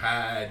 You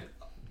had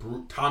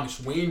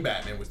Thomas Wayne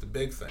Batman was the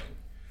big thing.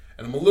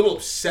 And I'm a little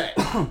upset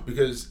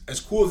because as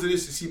cool as it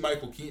is to see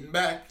Michael Keaton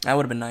back, that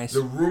would have been nice.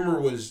 The rumor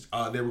was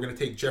they were going to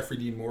take Jeffrey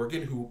Dean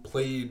Morgan, who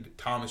played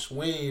Thomas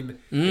Wayne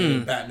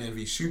in Batman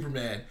v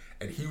Superman,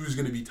 and he was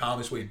going to be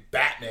Thomas Wayne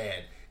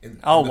Batman.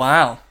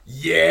 Wow!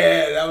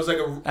 Yeah, that was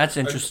that's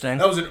interesting.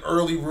 That was an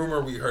early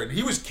rumor we heard.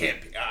 He was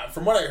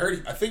from what I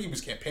heard, I think he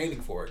was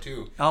campaigning for it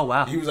too. Oh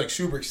wow! He was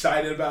super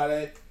excited about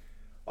it.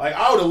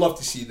 I would have loved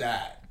to see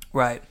that.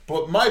 Right.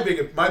 But my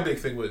big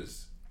thing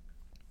was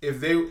if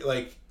they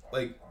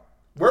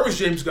where was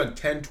James Gunn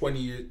 10,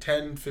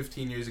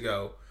 15 years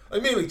ago?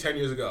 Mainly 10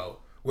 years ago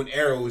when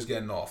Arrow was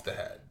getting off the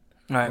head.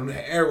 Right. When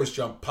Arrow was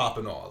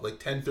popping off.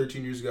 10,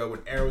 13 years ago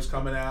when Arrow was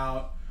coming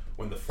out,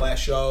 when the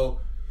Flash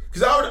show.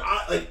 Because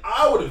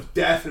I would have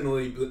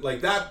definitely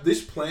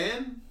this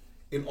plan,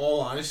 in all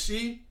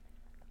honesty,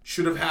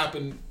 should have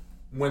happened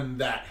when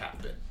that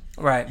happened.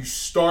 Right. You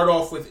start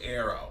off with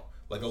Arrow,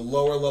 a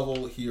lower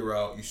level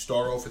hero. You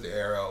start off with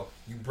Arrow.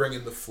 You bring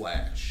in the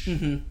Flash,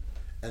 and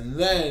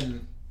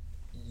then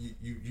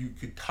you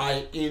could tie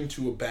it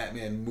into a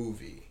Batman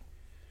movie.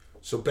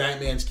 So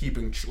Batman's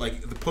keeping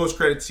the post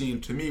credit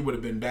scene to me would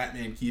have been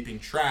Batman keeping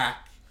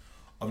track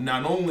of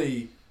not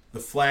only the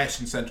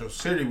Flash in Central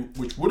City,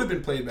 which would have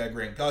been played by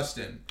Grant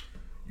Gustin,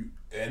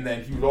 and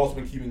then he would also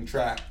been keeping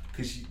track,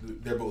 because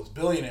they're both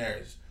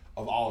billionaires,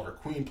 of Oliver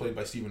Queen, played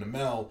by Stephen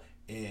Amell,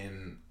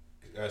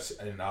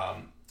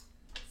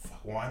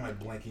 why am I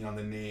blanking on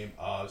the name?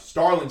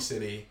 Starling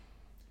City.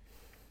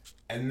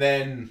 And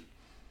then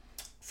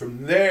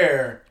from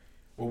there,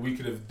 what we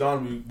could have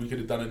done, we could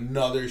have done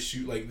another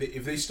shoot.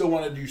 If they still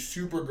want to do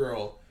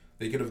Supergirl,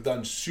 they could have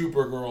done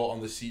Supergirl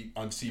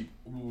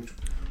which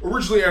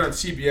originally aired on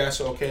CBS.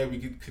 Okay, we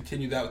could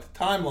continue that with the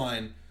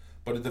timeline,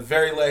 but at the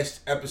very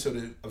last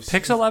episode of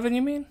Pix 11,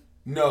 you mean?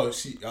 No,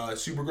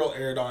 Supergirl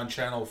aired on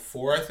Channel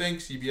 4, I think,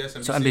 CBS,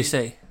 NBC. So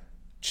NBC.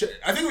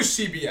 I think it was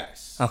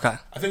CBS. Okay.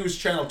 I think it was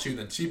Channel 2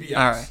 then, CBS.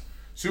 All right.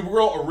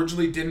 Supergirl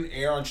originally didn't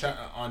air on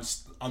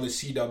the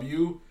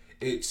CW.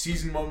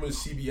 Season 1 was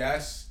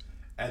CBS,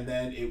 and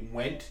then it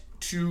went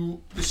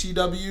to the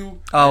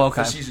CW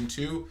for season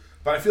 2.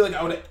 But I feel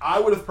like I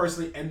would have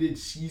personally ended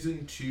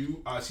season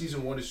 1 of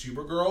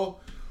Supergirl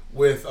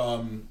with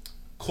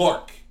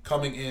Clark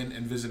coming in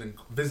and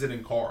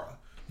visiting Kara.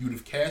 You would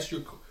have cast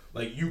you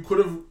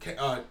could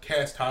have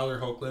cast Tyler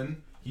Hoechlin.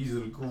 He's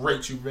a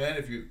great Superman.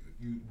 If you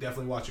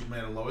definitely watch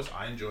Superman and Lois,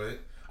 I enjoy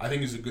it. I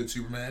think he's a good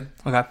Superman.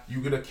 Okay.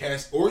 You could have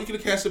cast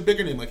a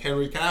bigger name like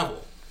Henry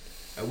Cavill,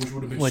 which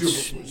would have been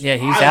super. Yeah,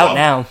 he's out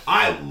now.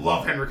 I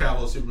love Henry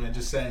Cavill as Superman.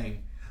 Just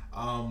saying.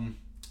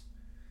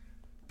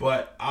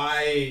 But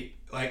I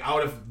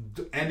would have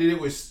ended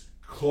it with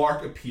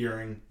Clark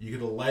appearing. You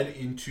could have led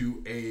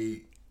into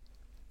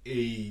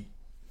a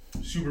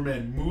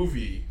Superman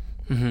movie.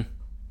 Mm-hmm.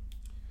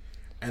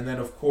 And then,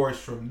 of course,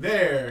 from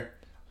there,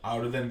 I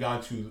would have then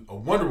gone to a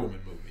Wonder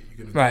Woman movie. You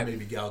could have right. done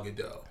maybe Gal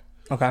Gadot.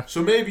 Okay.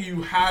 So maybe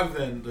you have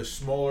then the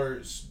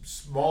smaller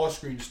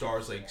screen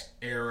stars like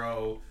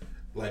Arrow,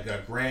 like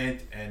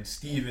Grant and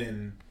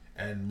Steven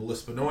and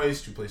Melissa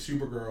Benoist who play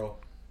Supergirl,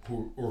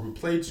 who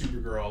played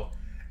Supergirl,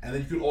 and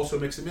then you could also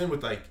mix them in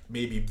with like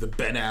maybe the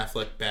Ben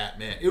Affleck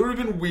Batman. It would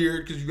have been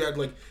weird because you had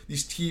like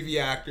these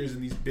TV actors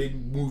and these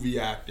big movie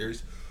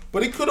actors,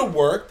 but it could have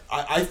worked.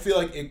 I feel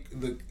like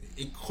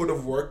it could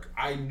have worked.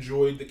 I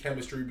enjoyed the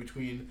chemistry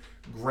between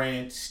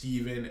Grant,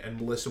 Steven,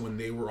 and Melissa when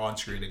they were on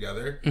screen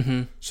together.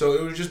 Mm-hmm. So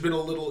it would have just been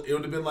it would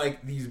have been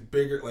like these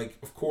bigger, like,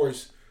 of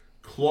course,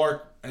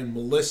 Clark and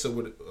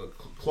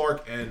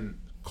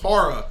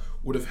Kara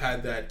would have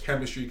had that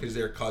chemistry because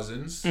they're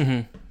cousins.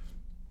 Mm-hmm.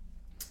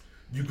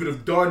 You could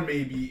have done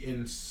maybe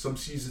in some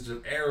seasons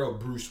of Arrow,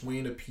 Bruce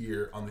Wayne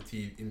appear on the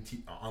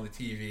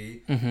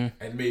TV, mm-hmm.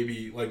 and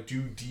maybe like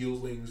do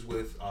dealings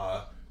with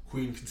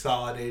Queen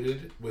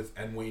Consolidated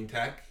and Wayne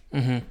Tech.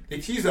 Mm-hmm. They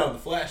teased that on the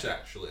Flash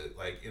actually.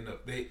 Like in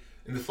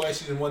the Flash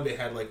season 1, they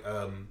had like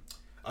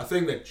a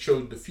thing that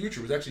showed the future.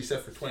 It was actually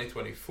set for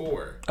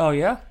 2024. Oh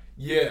yeah.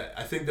 Yeah,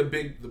 I think the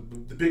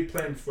big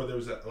plan before there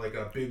was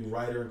a big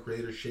writer and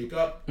creator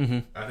shakeup. Mm-hmm.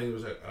 I think it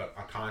was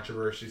a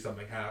controversy,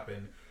 something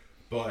happened,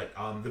 but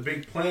the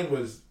big plan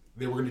was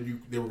they were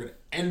gonna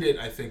end it,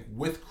 I think,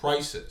 with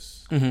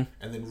Crisis, mm-hmm.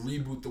 and then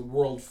reboot the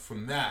world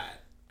from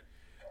that.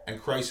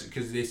 And Crisis,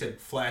 because they said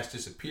Flash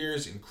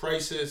disappears in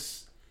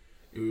Crisis,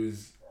 and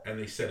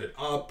they set it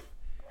up,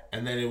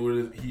 and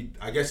then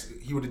I guess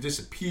he would have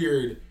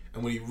disappeared,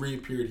 and when he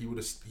reappeared, he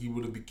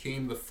would have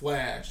became the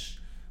Flash.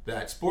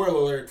 That, spoiler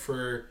alert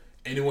for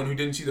anyone who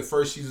didn't see the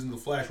first season of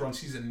The Flash, we're on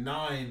season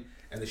 9,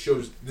 and this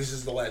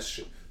is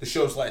the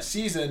show's last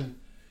season.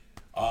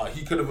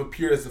 He could have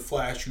appeared as the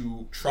Flash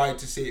who tried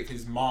to save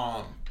his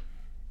mom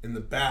in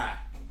the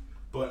back.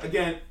 But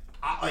again,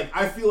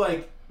 I feel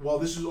like while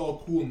this is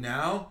all cool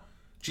now,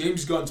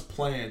 James Gunn's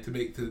plan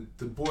to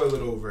boil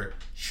it over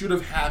should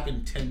have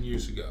happened 10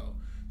 years ago.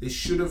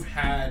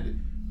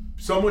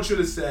 Someone should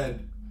have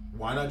said,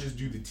 why not just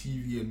do the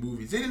TV and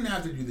movies? They didn't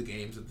have to do the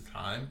games at the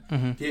time.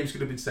 Mm-hmm. Games could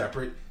have been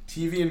separate.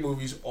 TV and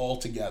movies all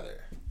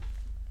together.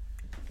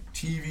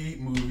 TV,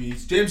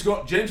 movies. James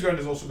Gunn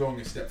is also going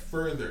a step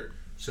further.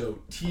 So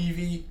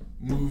TV,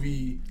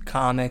 movie,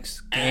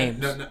 comics, games.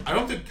 No, I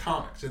don't think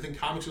comics. I think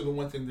comics are the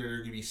one thing that are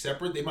going to be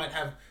separate. They might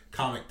have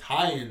comic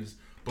tie-ins,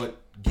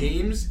 but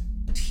games,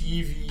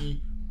 TV,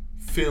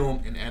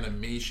 film, and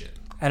animation.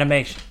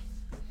 Animation.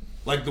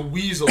 Like the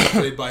Weasel,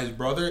 played by his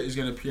brother, is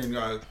going to appear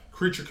in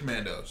Creature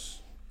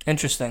Commandos.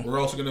 Interesting. We're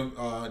also going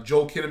to...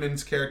 Joel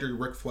Kinnaman's character,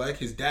 Rick Fleck,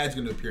 his dad's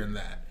going to appear in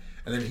that.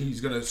 And then he's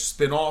going to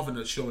spin off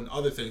into showing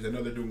other things. I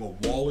know they're doing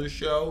a Waller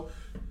show,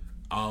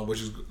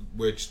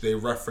 which they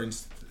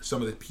referenced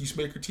some of the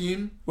Peacemaker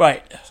team.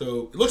 Right.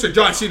 So it looks like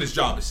John Cena's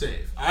job is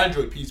safe. I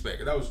enjoyed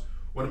Peacemaker. That was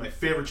one of my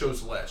favorite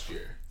shows of last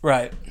year.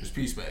 Right. It was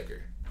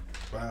Peacemaker.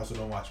 But I also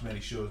don't watch many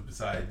shows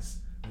besides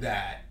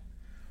that.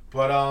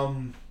 But,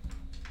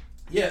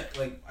 yeah,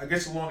 like, I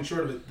guess the long and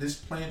short of it, this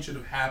plan should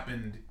have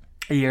happened...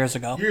 Years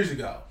ago.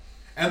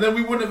 And then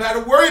we wouldn't have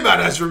had to worry about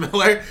Ezra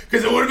Miller,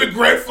 because it would have been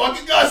Grant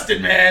fucking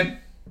Gustin, man.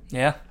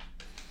 Yeah.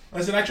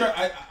 Listen, I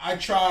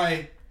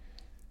try...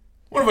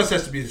 One of us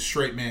has to be the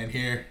straight man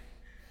here.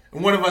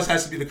 And one of us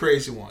has to be the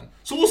crazy one.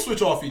 So we'll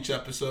switch off each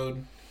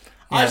episode.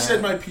 Yeah. I've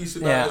said my piece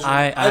about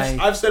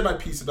Ezra. I've said my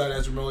piece about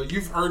Ezra Miller.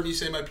 You've heard me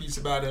say my piece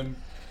about him,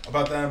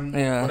 about them,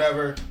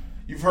 whatever.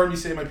 You've heard me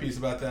say my piece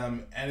about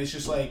them, and it's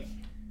just like,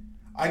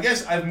 I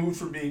guess I've moved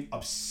from being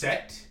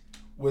upset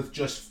with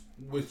just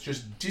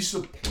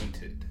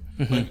disappointed.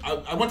 Mm-hmm.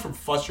 Like I went from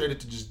frustrated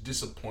to just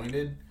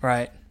disappointed.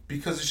 Right.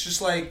 Because it's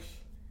just like,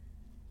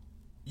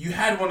 you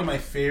had one of my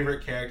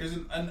favorite characters,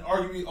 and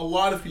arguably a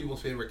lot of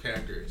people's favorite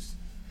characters.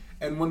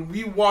 And when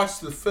we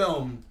watched the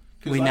film,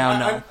 we now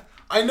know.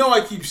 I know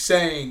I keep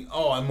saying,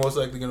 "Oh, I'm most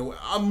likely gonna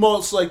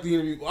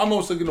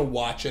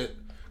watch it,"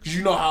 because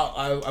you know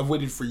how I've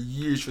waited for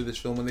years for this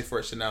film when they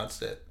first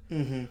announced it.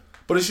 Mm-hmm.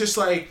 But it's just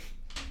like,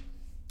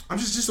 I'm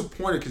just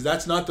disappointed because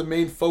that's not the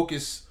main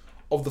focus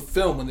of the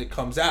film when it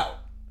comes out.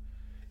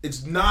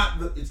 It's not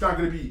going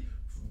to be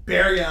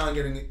Barry Allen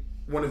getting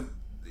one of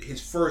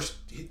his first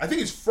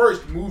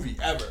movie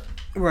ever.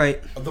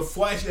 Right. The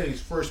Flash getting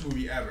his first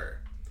movie ever.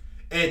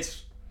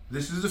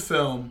 This is a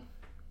film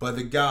by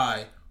the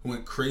guy who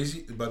went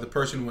crazy, by the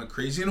person who went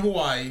crazy in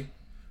Hawaii,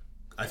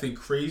 I think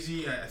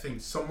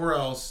somewhere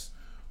else,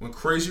 went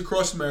crazy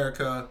across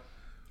America,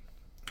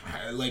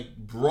 like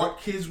brought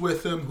kids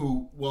with him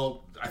who,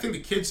 well, I think the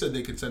kid said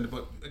they consented,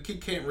 but a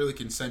kid can't really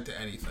consent to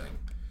anything.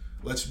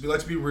 Let's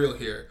be real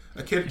here.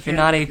 A kid. If you're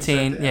not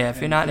 18, if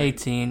you're not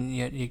 18,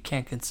 you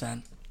can't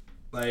consent.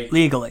 Like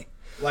legally.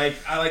 And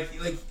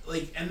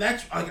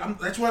that's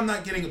that's why I'm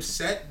not getting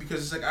upset,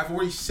 because it's like I've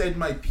already said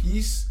my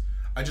piece.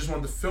 I just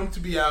want the film to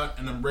be out,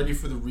 and I'm ready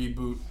for the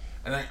reboot.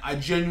 And I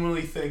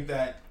genuinely think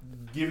that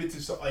give it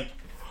to some, like,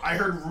 I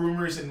heard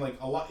rumors and like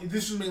a lot.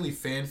 This was mainly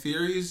fan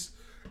theories.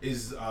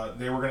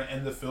 They were going to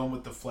end the film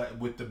with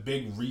the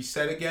big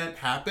reset again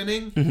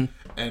happening, mm-hmm.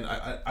 and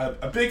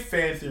a big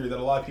fan theory that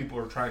a lot of people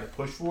are trying to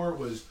push for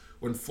was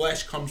when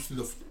Flash comes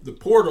through the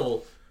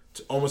portal,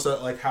 to almost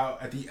like how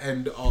at the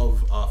end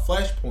of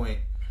Flashpoint,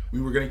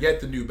 we were gonna get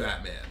the new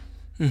Batman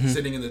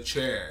sitting in the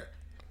chair,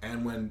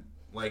 and when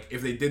like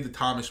if they did the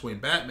Thomas Wayne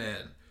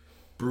Batman,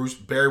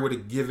 Barry would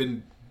have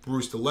given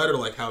Bruce the letter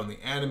like how in the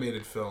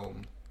animated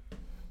film,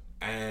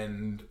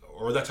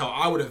 or that's how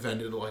I would have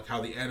ended like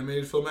how the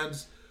animated film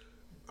ends.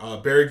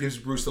 Barry gives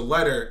Bruce the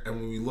letter, and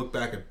when we look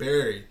back at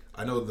Barry,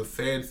 I know the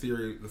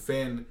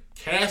fan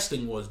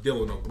casting was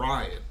Dylan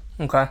O'Brien.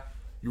 Okay.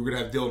 You were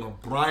going to have Dylan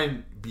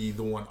O'Brien be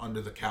the one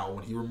under the cowl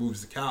when he removes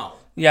the cowl.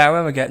 Yeah, I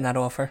remember getting that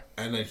offer.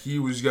 And then he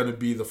was going to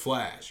be the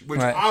Flash, which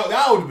right.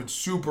 That would have been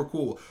super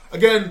cool.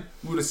 Again,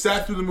 we would have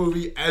sat through the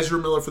movie, Ezra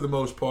Miller for the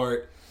most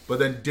part, but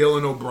then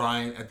Dylan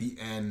O'Brien at the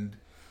end.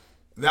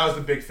 That was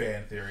the big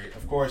fan theory.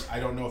 Of course, I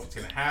don't know if it's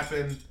going to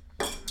happen.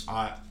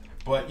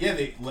 But yeah,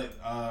 they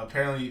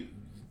apparently,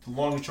 the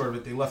long and short of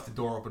it, they left the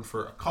door open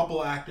for a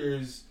couple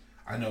actors.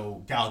 I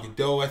know Gal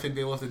Gadot, I think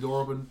they left the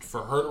door open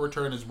for her to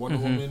return as Wonder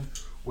Woman,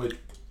 which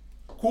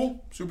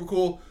cool, super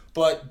cool.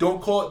 But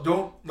don't call it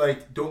a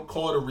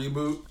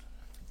reboot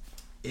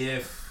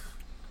if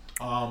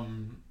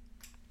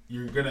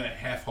you're gonna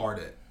half-heart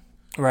it.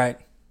 Right.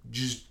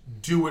 Just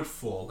do it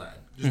full then.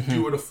 Just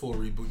do it a full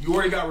reboot. You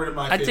already got rid of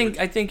my favorite.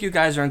 I think you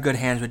guys are in good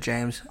hands with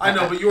James. I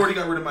know, but you already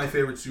got rid of my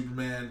favorite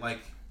Superman.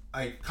 Like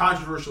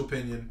controversial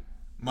opinion,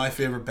 my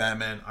favorite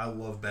Batman. I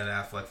love Ben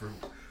Affleck for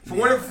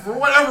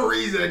whatever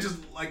reason.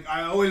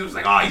 I always was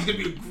like, oh, he's gonna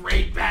be a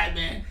great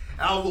Batman.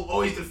 And I will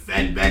always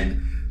defend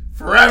Ben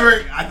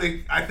forever. I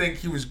think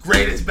he was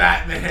great as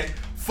Batman.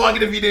 Fuck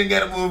it if he didn't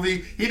get a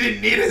movie. He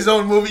didn't need his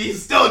own movie.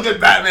 He's still a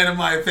good Batman in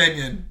my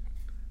opinion.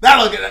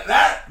 I'll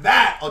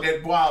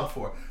get wild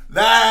for.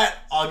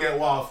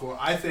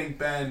 I think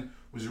Ben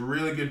was a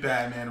really good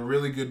Batman, a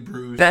really good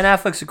Bruce. Ben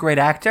Affleck's a great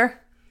actor.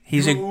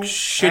 He's a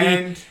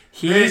shitty.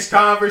 This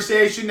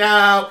conversation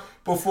now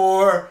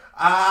before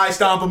I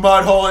stomp a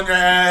mud hole in your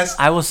ass.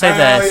 I will say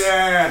this.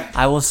 Yeah.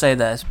 I will say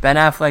this. Ben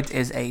Affleck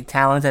is a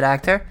talented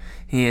actor.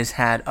 He has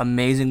had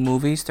amazing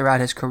movies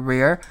throughout his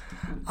career.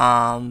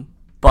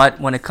 But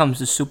when it comes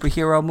to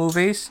superhero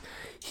movies,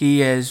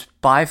 he is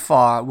by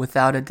far,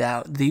 without a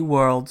doubt, the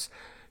world's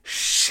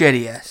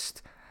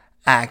shittiest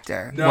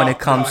actor when it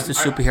comes to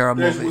superhero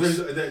movies.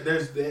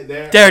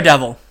 There's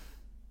Daredevil.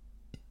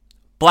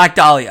 Black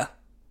Dahlia.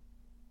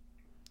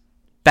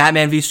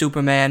 Batman v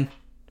Superman.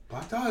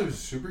 Black Dahlia was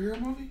a superhero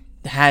movie?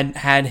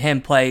 Had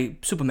him play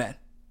Superman.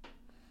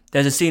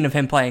 There's a scene of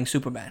him playing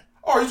Superman.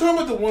 Oh, are you talking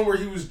about the one where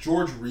he was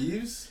George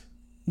Reeves?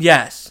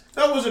 Yes.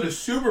 That wasn't a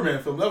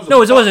Superman film. It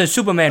wasn't a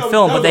Superman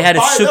film, but they had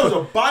a super. That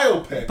was a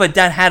biopic. But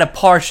that had a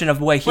portion of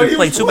the way he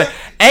played Superman,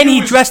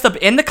 he dressed up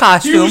in the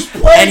costume.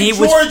 He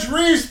was George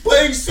Reeves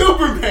playing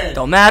Superman.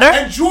 Don't matter.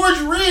 And George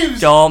Reeves was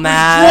drunk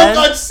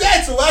on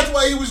set, so that's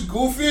why he was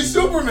goofy as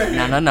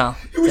Superman. No.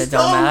 He was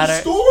telling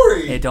the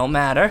story. It don't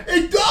matter.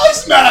 It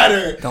does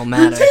matter. Don't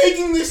matter. You're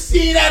taking the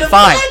scene out of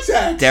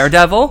context.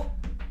 Daredevil.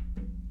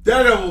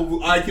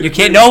 You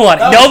can't. Nobody.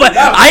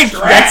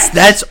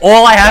 That's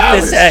all I have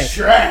to say.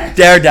 Trash.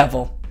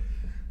 Daredevil.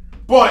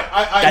 But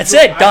that's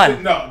it.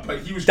 Done. No, but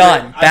he was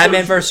done. Great.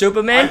 Batman vs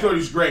Superman. I thought he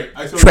was great.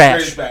 I thought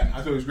Trash.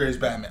 he was great as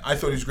Batman. I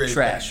thought he was great as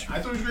Trash. Batman.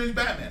 I thought he was great as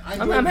Batman.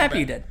 I'm happy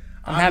you did.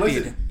 I'm happy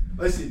you did.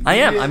 Listen, I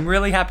am. I'm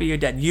really happy you're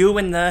dead. You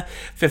and the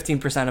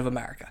 15% of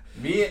America.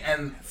 Me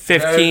and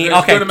 15.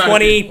 Okay,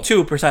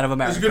 22% of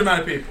America. There's a good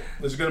amount of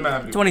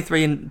people.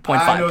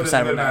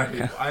 23.5% of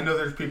America. I know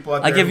there's people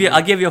out there.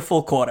 I'll give you a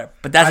full quarter,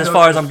 but that's as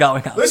far as I'm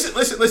going out.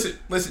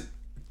 Listen.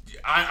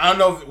 I don't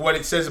know what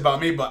it says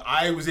about me, but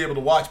I was able to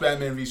watch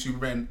Batman v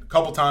Superman a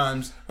couple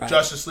times. Right.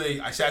 Justice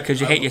League. I sat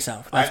because you hate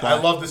yourself. That's why. I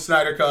love the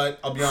Snyder Cut.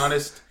 I'll be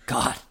honest.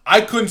 God.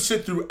 I couldn't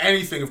sit through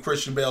anything of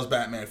Christian Bale's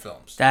Batman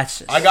films. That's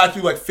just... I got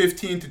through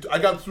I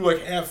got through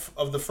half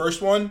of the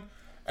first one,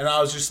 and I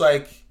was just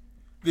like,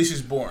 this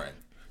is boring.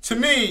 To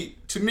me,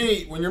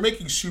 when you're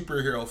making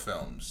superhero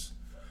films,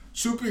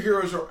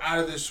 superheroes are out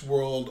of this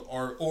world,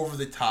 are over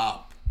the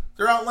top.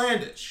 They're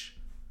outlandish.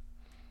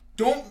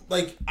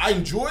 I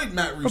enjoyed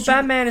Matt Reeves. But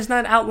Batman is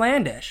not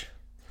outlandish.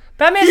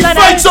 Batman's he not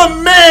fights a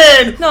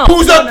man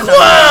who's a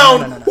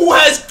clown who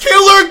has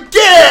killer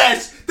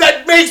gas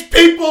that makes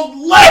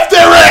people laugh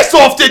their ass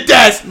off to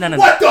death.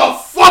 What the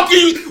fuck?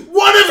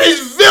 One of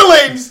his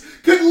villains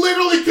could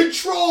literally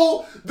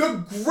control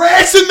the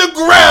grass in the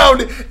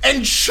ground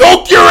and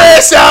choke your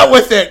ass out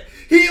with it.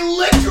 He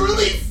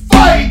literally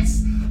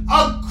fights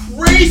a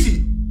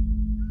crazy,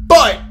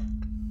 but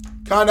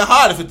kind of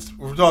hot if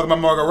we're talking about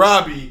Margot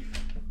Robbie,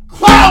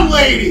 clown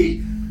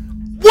lady.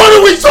 What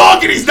are we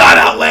talking? He's not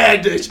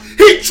outlandish.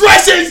 He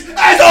dresses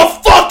as a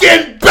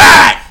fucking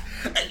bat.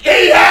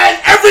 He has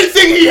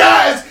everything he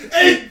has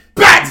is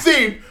bat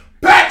themed.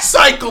 Bat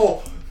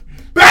cycle.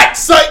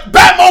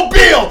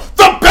 Batmobile.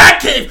 The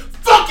Batcave.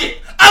 Fuck it.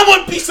 I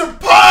wouldn't be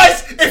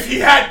surprised if he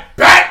had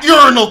bat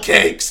urinal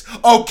cakes.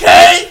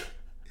 Okay?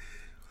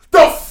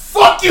 The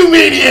fuck you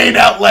mean he ain't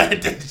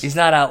outlandish? He's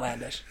not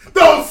outlandish.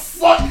 The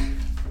fuck?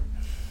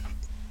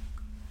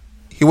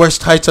 He wears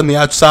tights on the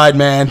outside,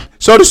 man.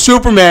 So does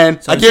Superman.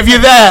 I give you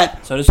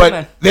that. So does but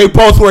Superman. They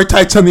both wear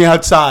tights on the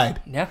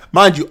outside. Yeah.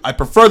 Mind you, I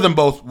prefer them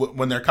both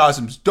when their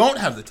costumes don't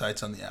have the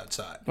tights on the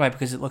outside. Right,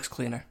 because it looks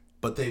cleaner.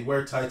 But they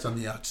wear tights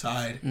on the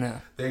outside. No.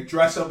 They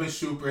dress up as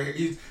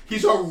superheroes.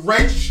 He's a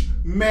rich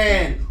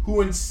man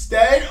who,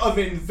 instead of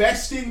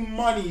investing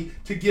money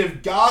to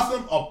give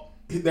Gotham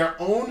their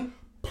own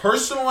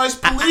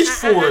personalized police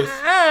force.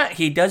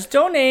 He does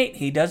donate.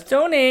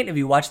 If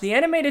you watch the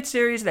animated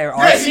series, there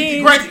are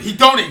scenes. He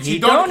donates. He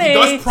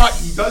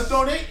donates. He does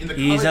donate.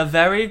 He's a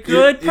very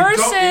good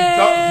person. He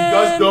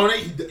does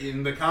donate.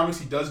 In the comics,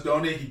 he does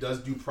donate. He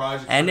does do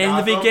projects. And in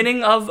the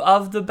beginning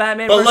of the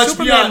Batman vs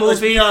Superman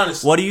movie,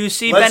 what do you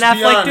see Ben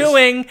Affleck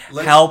doing?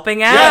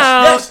 Helping out.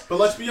 Yes. But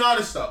let's be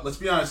honest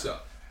though.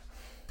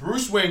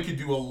 Bruce Wayne could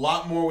do a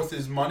lot more with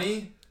his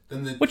money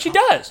than the. Which he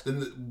does.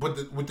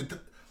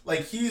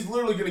 Like, he's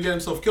literally going to get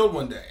himself killed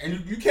one day.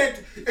 And you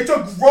can't... It's a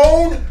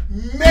grown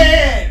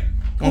man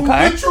who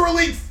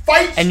literally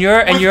fights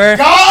with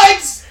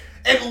gods,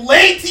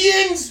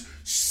 Atlanteans,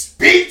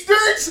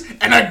 speedsters,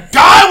 and a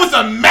guy with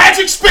a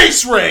magic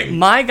space ring.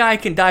 My guy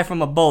can die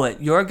from a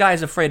bullet. Your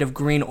guy's afraid of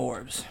green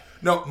orbs.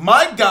 No,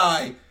 my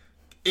guy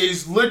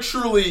is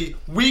literally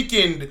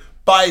weakened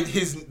by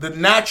the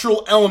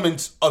natural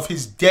elements of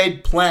his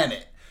dead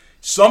planet.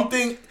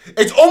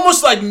 It's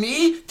almost like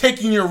me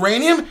taking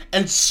uranium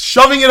and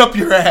shoving it up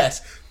your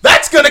ass.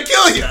 That's gonna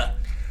kill you.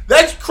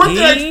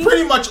 Kryptonite's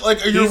pretty much like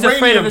a uranium. He's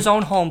afraid of his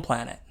own home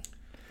planet.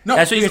 No,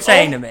 that's what you're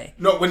saying to me.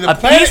 No, when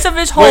piece of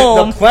his home,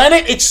 when the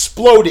planet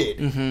exploded,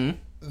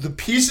 the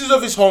pieces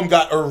of his home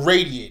got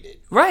irradiated.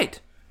 Right.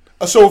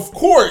 So of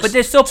course, but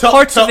there's still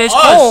parts of his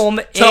home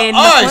in the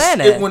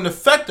planet. It wouldn't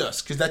affect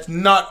us because that's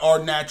not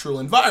our natural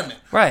environment.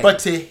 Right. But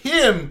to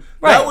him,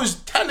 that was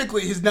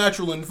technically his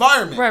natural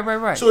environment.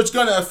 Right. So it's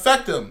going to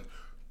affect him.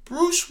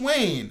 Bruce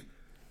Wayne,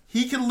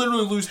 he could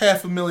literally lose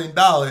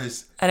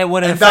 $500,000 and it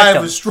wouldn't die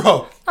of a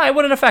stroke. No, it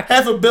wouldn't affect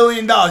him. $500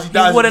 million, he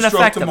dies of a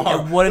stroke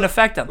tomorrow. It wouldn't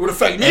affect him. It would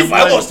affect me if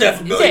I lost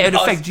 $500,000. Yeah, it would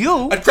affect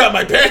you. I'd crap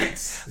my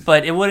pants.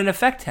 But it wouldn't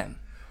affect him.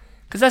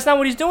 Because that's not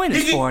what he's doing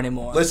this for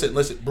anymore. Listen.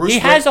 He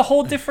has a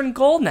whole different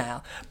goal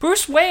now.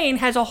 Bruce Wayne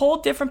has a whole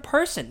different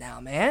person now,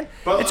 man.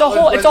 It's a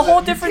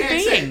whole different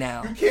being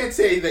now. You can't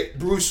say that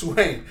Bruce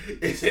Wayne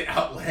isn't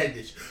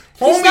outlandish.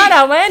 He's not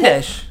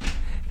outlandish.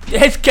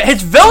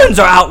 His villains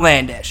are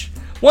outlandish.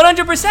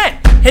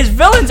 100%. His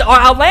villains are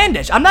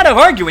outlandish. I'm not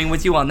arguing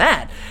with you on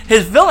that.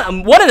 His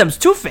villain, one of them's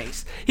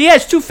Two-Face. He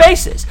has two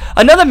faces.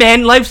 Another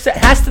man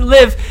has to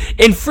live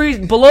in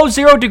below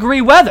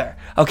 0-degree weather.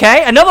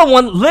 Okay? Another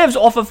one lives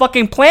off of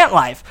fucking plant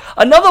life.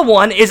 Another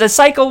one is a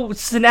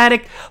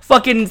psychosomatic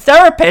fucking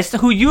therapist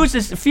who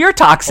uses fear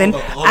toxin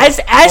as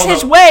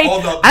his way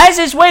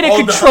to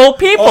control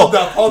people.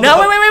 Hold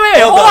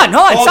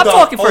on. Stop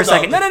talking for a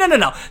second.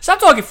 No. Stop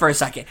talking for a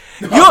second.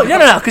 No,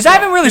 because I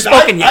haven't really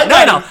spoken yet.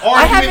 No.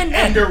 I haven't.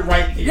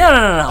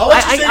 No.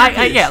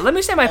 Let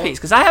me say my piece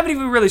because I haven't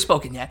even really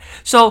spoken yet.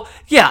 So,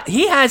 yeah,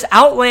 he has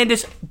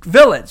outlandish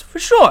villains for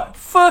sure.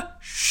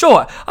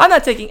 I'm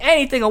not taking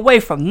anything away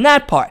from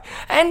that part.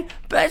 And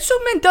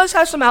Superman does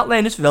have some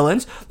outlandish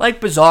villains,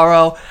 like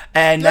Bizarro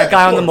and that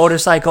guy on the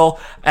motorcycle.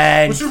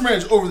 But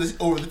Superman's over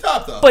the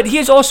top, though. But he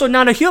is also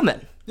not a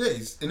human. Yeah,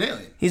 he's an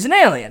alien. He's an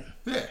alien.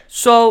 Yeah.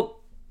 So,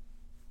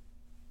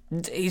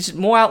 he's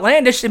more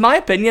outlandish, in my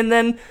opinion,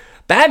 than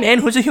Batman,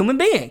 who's a human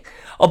being.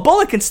 A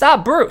bullet can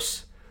stop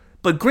Bruce,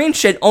 but green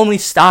shit only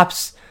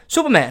stops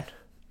Superman.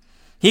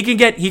 He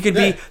can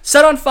be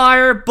set on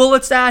fire,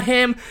 bullets at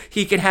him.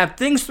 He can have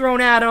things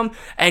thrown at him,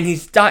 and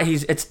it's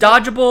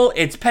dodgeable,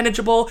 it's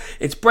penetrable,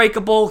 it's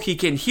breakable. He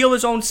can heal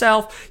his own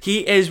self.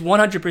 He is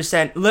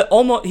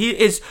 100% he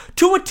is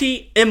to a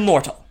T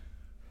immortal.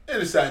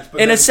 In a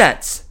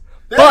sense,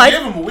 give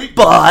him a weakness.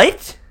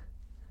 But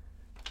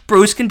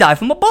Bruce can die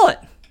from a bullet.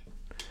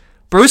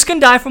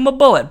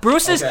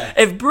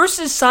 If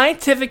Bruce's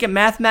scientific and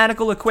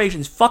mathematical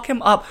equations fuck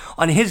him up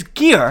on his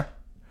gear,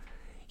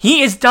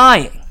 he is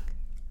dying.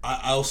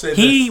 I'll say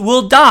he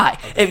will die.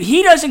 Okay. If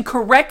he doesn't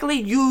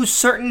correctly use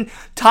certain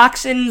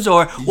toxins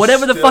or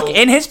whatever the fuck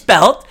in his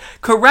belt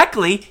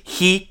correctly,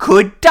 he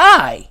could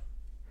die.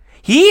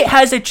 He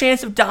has a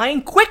chance of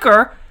dying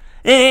quicker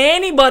than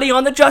anybody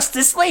on the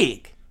Justice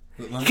League.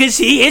 Because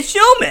he is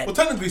human. Well,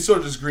 technically, so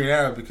does Green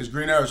Arrow, because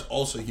Green Arrow is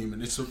also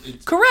human. It's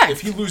correct.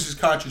 If he loses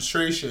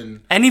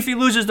concentration, and if he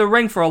loses the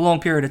ring for a long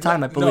period of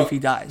time, I believe he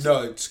dies.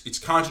 No, it's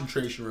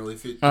concentration really.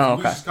 If he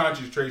loses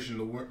concentration,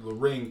 the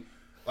ring,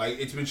 like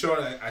it's been shown,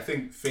 I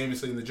think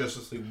famously in the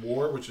Justice League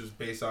War, which is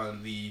based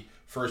on the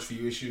first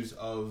few issues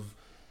of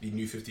the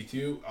New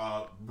 52,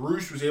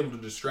 Bruce was able to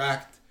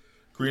distract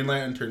Green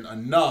Lantern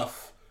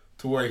enough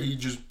to where he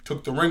just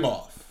took the ring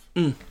off.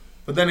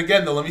 But then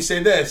again, though, let me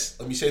say this.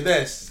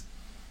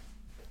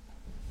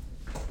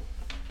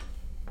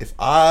 If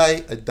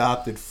I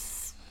adopted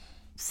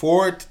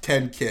 4 to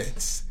 10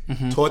 kids,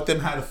 taught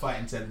them how to fight,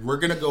 and said, "We're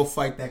gonna go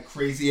fight that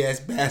crazy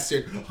ass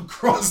bastard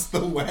across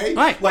the way."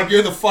 Right. Like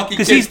you're the fucking.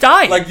 Because he's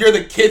dying. Like you're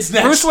the kids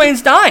next. Bruce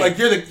Wayne's dying. Like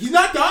he's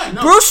not dying.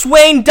 No. Bruce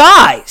Wayne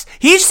dies.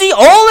 He's the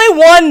only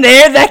one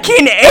there that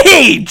can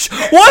age.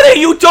 What are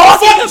you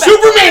talking about?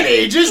 Superman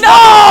ages.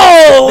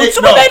 No,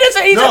 Superman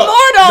doesn't. He's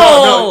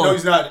immortal. No,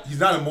 he's not. He's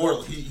not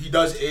immortal. He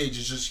does age.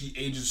 It's just he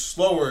ages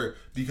slower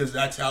because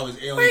that's how his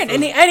alien. Right,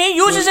 and he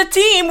uses a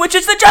team, which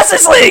is the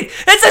Justice League.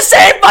 It's the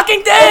same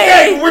fucking thing.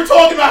 Okay, we're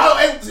talking about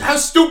how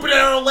stupid and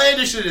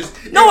outlandish it is.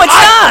 No, it's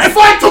not. If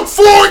I took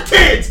 4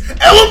 kids,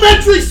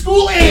 elementary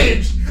school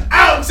age,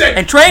 out and said,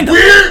 and trained them,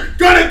 we're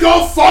gonna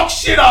go fuck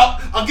shit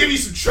up. I'll give you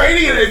some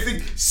training and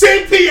everything.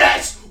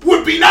 CPS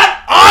would be not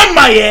on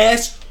my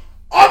ass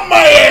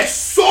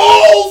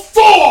so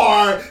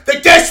far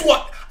that guess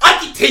what? I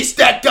can taste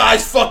that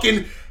guy's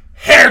fucking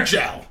hair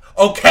gel.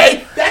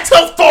 Okay? That's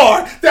how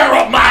far they're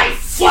up my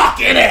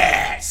fucking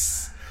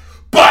ass.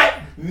 But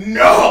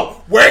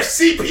no, where's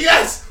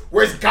CPS?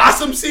 Where's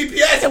Gotham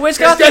CPS? Yeah, where's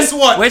Gotham? Guess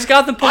what? Where's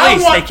Gotham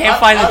Police? They can't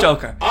find the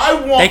Joker.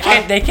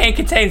 They can't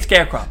contain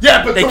Scarecrow.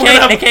 Yeah, but they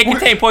can't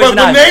contain Poison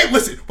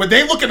Ivy. When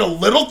they look at a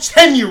little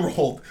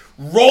 10-year-old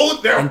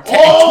roll, they're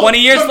all 20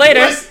 years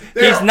later,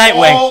 he's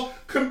Nightwing. All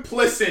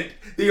complicit.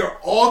 They are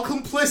all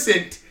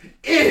complicit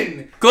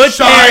in good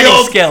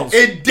parenting skills,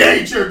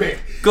 endangerment.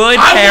 Good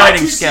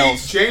parenting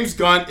skills. James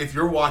Gunn, if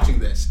you're watching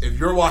this,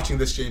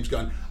 James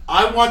Gunn,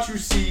 I want you to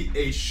see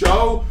a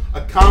show,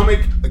 a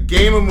comic, a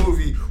game, a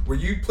movie where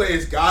you play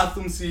as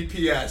Gotham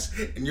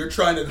CPS and you're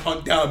trying to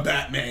hunt down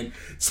Batman.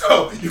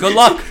 So good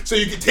luck. So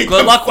you can take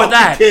good luck with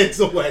that. Kids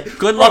away.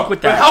 Good luck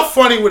with that. But how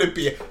funny would it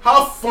be?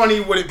 How funny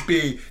would it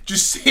be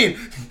just seeing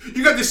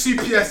you got the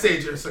CPS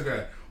agent? It's like,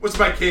 okay, what's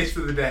my case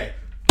for the day?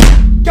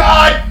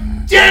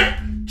 God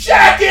damn,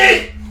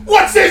 Jackie!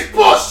 What's this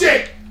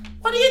bullshit?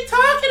 What are you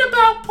talking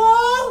about,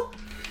 Paul?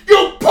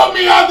 You put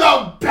me on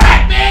the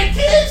Batman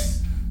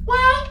case?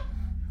 Well,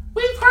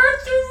 we've heard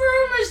through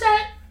rumors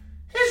that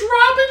his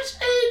Robin's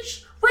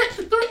age,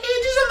 the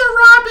ages of the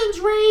Robins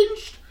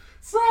ranged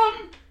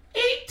from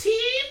 18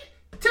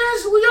 to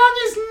as young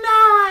as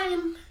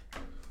 9.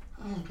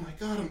 Oh my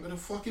God, I'm gonna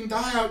fucking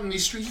die out in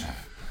these streets.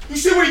 You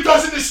see what he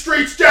does in the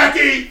streets,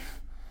 Jackie?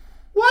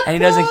 What? And he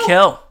doesn't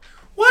kill.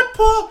 What,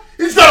 Paul?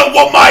 He's gonna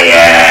whoop my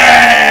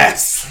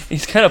ass!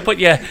 He's gonna put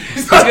you.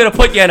 He's gonna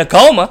put you in a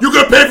coma. You're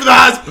gonna pay for the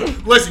hospital.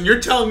 Listen, you're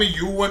telling me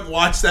you wouldn't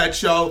watch that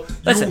show?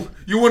 Listen,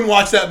 you wouldn't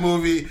watch that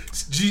movie?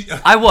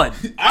 I would,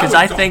 because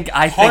I think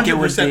it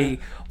would be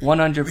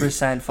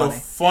 100% funny. The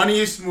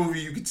funniest movie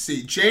you could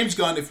see. James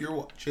Gunn, if you're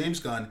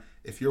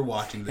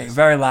watching this, okay,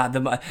 very loud.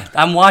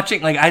 I'm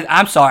watching. Like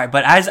I'm sorry,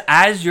 but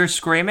as you're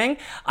screaming,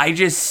 I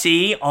just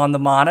see on the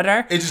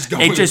monitor.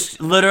 It just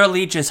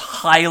literally just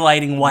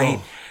highlighting white.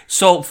 Whoa.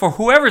 So for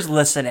whoever's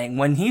listening,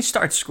 when he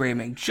starts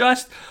screaming,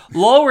 just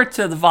lower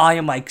to the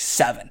volume like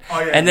 7,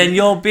 and then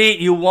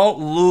you won't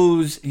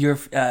lose your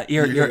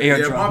eardrums.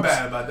 Yeah, my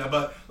bad about that.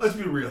 But let's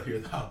be real here,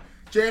 though.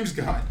 James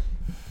Gunn,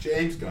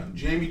 James Gunn.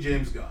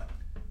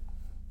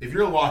 If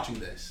you're watching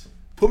this,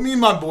 put me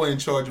and my boy in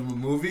charge of a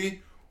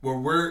movie where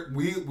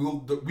we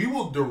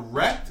will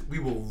direct, we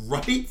will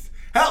write.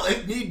 Hell,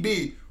 if need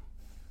be,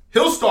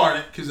 he'll star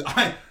in it because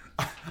I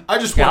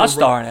just want to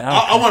star in it.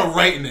 I want to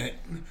write in it.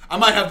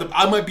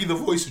 I might be the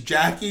voice of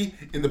Jackie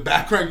in the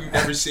background you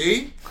never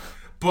see.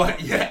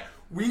 But yeah,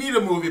 we need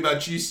a movie about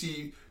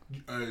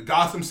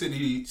Gotham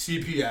City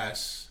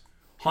CPS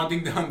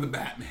hunting down the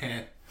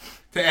Batman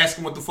to ask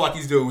him what the fuck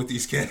he's doing with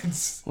these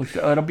kids.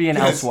 It'll be an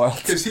Elseworld.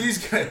 Because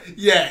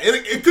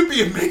it could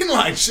be a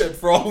mainline shit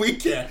for all we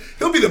care.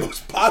 He'll be the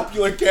most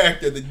popular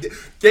character.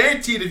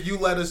 Guaranteed, if you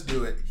let us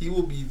do it, he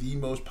will be the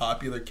most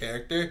popular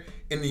character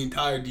in the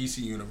entire DC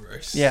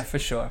universe. Yeah, for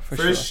sure. For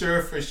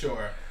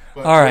sure.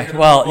 But all right.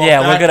 Well,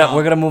 yeah,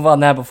 we're gonna move on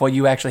that before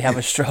you actually have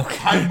a stroke.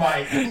 I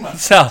might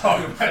so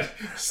talk about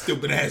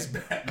stupid ass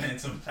Batman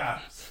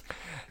sometimes.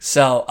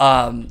 So,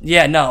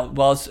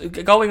 well,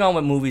 going on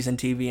with movies and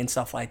TV and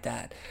stuff like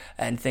that,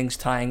 and things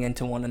tying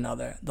into one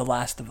another, The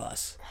Last of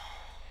Us.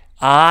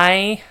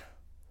 I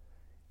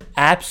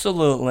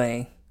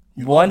absolutely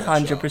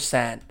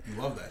 100%.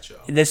 You love that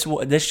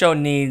show. This show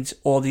needs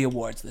all the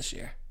awards this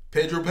year.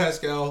 Pedro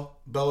Pascal,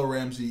 Bella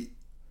Ramsey.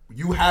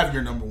 You have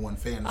your number one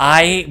fan.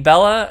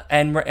 Bella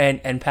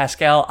and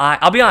Pascal.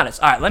 I'll be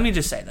honest. All right, let me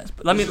just say this.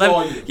 Let me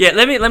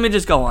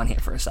just go on here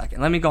for a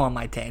second. Let me go on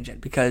my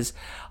tangent because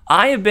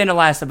I have been a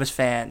Last of Us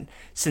fan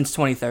since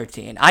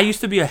 2013. I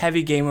used to be a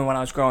heavy gamer when I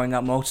was growing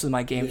up. Most of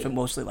my games were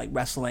mostly like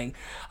wrestling.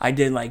 I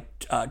did like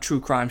True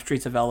Crime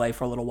Streets of LA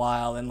for a little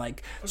while and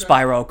like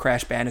Spyro,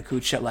 Crash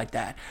Bandicoot, shit like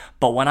that.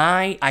 But when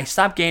I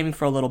stopped gaming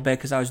for a little bit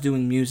because I was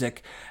doing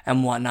music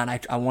and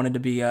whatnot, I wanted to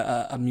be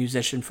a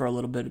musician for a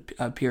little bit,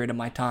 a period of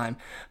my time.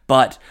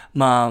 But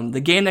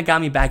the game that got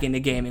me back into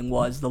gaming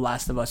was The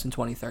Last of Us in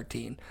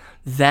 2013.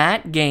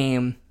 That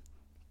game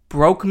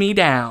broke me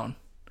down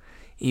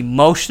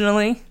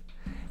emotionally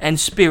and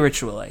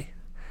spiritually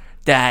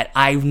that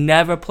I've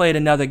never played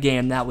another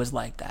game that was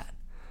like that.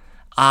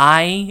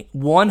 I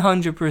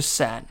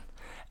 100%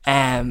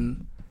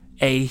 am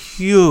a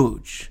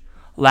huge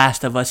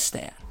Last of Us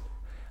stan.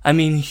 I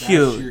mean,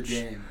 huge. That's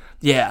your game.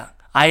 Yeah.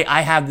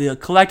 I have the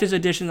collector's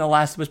edition of The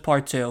Last of Us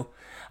Part 2.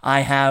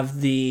 I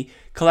have the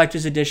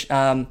collector's edition,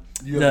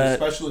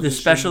 the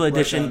special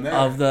edition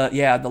of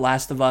the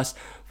Last of Us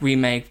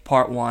remake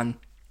Part 1.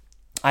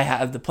 I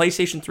have the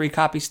PlayStation 3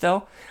 copy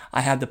still.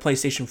 I have the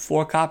PlayStation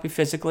 4 copy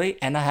physically,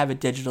 and I have it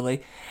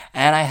digitally.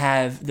 And I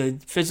have the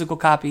physical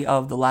copy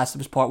of The Last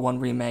of Us Part 1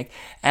 remake.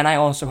 And I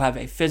also have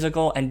a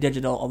physical and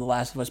digital of The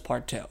Last of Us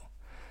Part 2.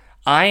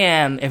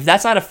 If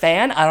that's not a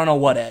fan, I don't know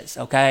what is,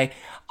 okay?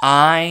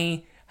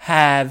 I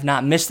have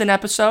not missed an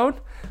episode.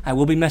 I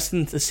will be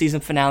missing the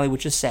season finale,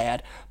 which is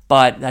sad,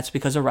 but that's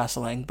because of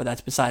wrestling, but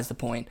that's besides the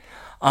point.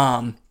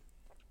 We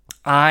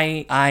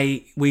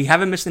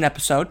haven't missed an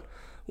episode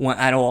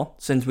at all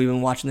since we've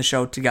been watching the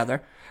show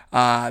together,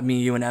 me,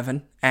 you, and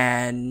Evan,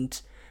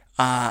 and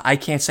I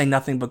can't say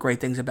nothing but great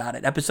things about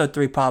it. Episode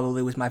 3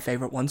 probably was my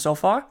favorite one so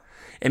far.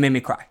 It made me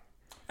cry.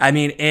 I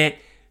mean,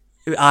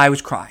 I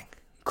was crying.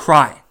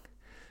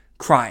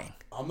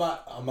 I'm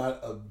not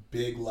a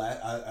big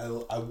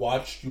I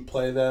watched you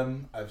play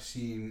them. I've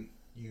seen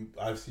you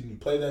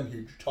play them, heard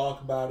you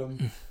talk about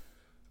them.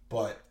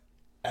 But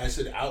as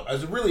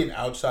really an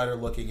outsider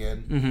looking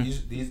in,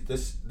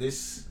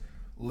 this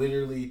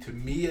literally, to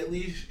me at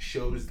least,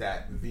 shows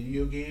that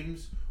video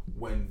games,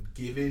 when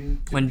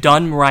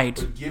done right,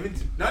 but given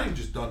to, not even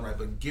just done right,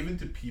 but given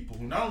to people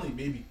who not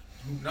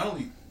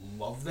only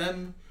love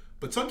them,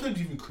 but sometimes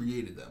even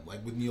created them,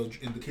 like with Neil,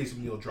 in the case of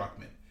Neil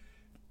Druckmann,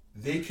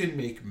 they can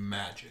make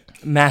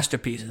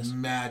masterpieces.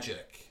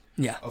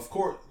 Yeah, of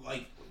course.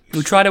 Like,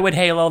 we tried it with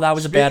Halo. That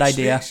was a bad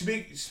idea.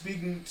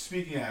 Speaking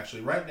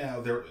actually, right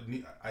now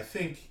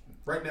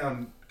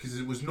because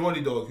it was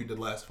Naughty Dog who did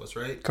Last of Us,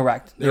 right?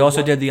 Correct. They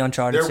also did the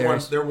Uncharted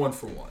series. They're 1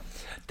 for 1.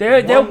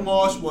 One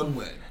loss, 1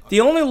 win. The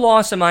only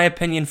loss, in my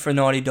opinion, for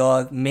Naughty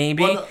Dog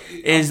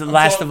is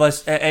Last of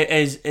Us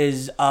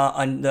is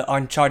on the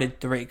Uncharted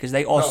 3, because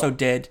they also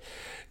did.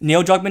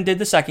 Neil Druckmann did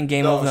the second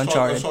game of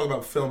Uncharted. I was talking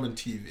about film and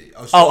TV.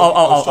 I was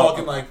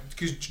talking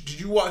because did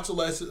you watch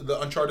the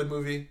Uncharted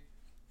movie?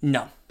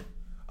 No.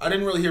 I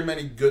didn't really hear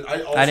many good.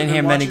 I didn't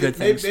hear many good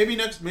things.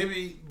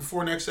 Maybe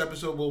before next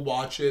episode we'll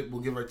watch it.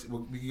 We can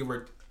give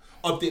our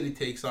updated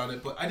takes on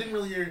it. But I didn't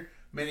really hear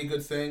many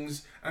good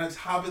things. And on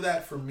top of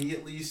that, for me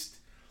at least,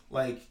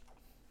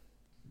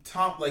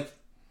 Tom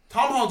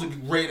Holland's a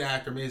great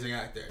actor, amazing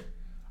actor.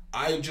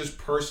 I just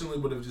personally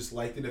would have just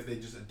liked it if they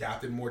just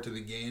adapted more to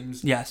the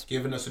games. Yes.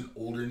 Given us an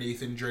older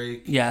Nathan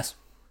Drake. Yes.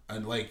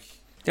 And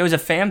there was a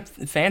fan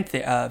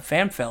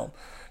film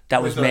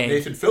that was made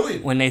Nathan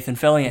Fillion. When Nathan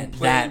Fillion.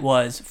 That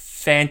was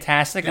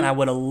fantastic, and I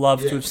would have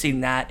loved to have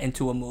seen that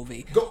into a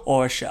movie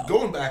or a show.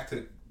 Going back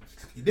to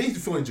Nathan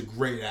Fillion's a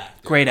great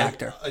actor. Great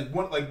actor. I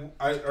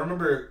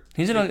remember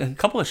he's in a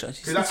couple of shows.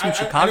 He's in some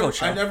Chicago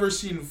show. I've never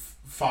seen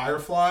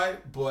Firefly,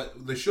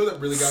 but the show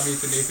that really got me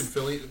into Nathan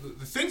Fillion,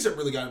 the things that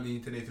really got me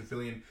into Nathan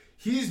Fillion,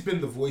 he's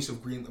been the voice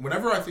of Green.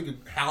 Whenever I think of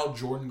Hal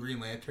Jordan Green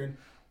Lantern,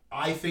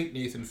 I think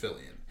Nathan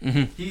Fillion.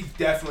 Mm-hmm. He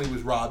definitely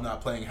was robbed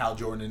not playing Hal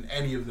Jordan in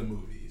any of the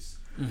movies.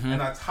 Mm-hmm.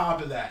 And on top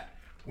of that,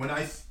 when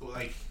I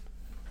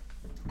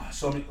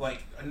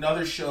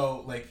another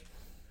show that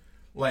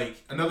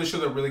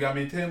really got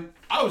me into him,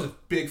 I was a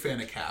big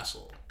fan of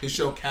Castle. His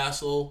show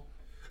Castle.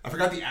 I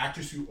forgot the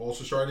actress who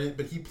also started it,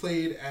 but he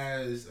played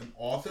as an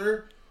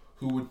author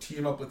who would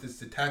team up with this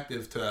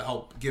detective to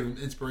help give him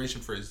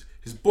inspiration for his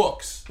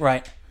books.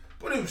 Right.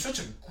 But it was such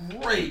a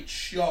great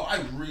show.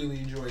 I really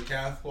enjoyed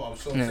Castle. I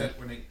was so upset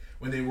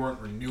when they weren't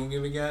renewing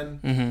it again.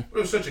 Mm-hmm. But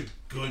it was such a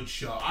good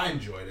show. I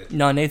enjoyed it.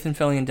 No, Nathan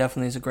Fillion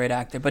definitely is a great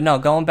actor. But no,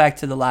 going back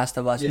to The Last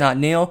of Us. Yeah.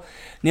 No,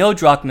 Neil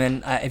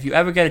Druckmann, if you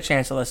ever get a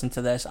chance to listen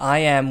to this, I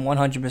am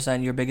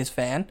 100% your biggest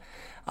fan.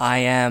 I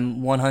am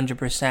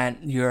 100%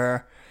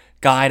 your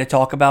guy to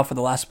talk about for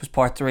The Last of Us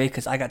Part 3,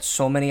 because I got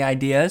so many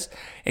ideas,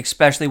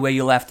 especially where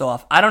you left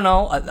off. I don't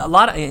know, a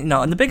lot of, and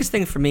the biggest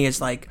thing for me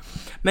is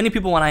many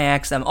people, when I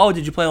ask them, oh,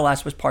 did you play The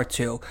Last of Us Part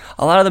 2?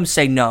 A lot of them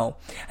say no.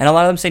 And a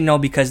lot of them say no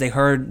because they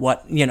heard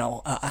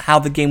how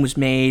the game was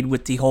made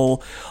with the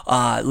whole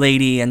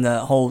lady and the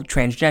whole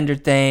transgender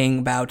thing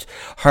about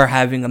her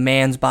having a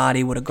man's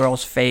body with a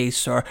girl's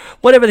face, or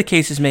whatever the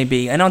cases may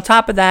be. And on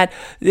top of that,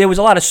 there was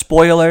a lot of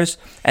spoilers,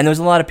 and there was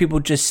a lot of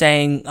people just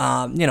saying,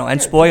 and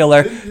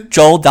spoiler,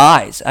 Joel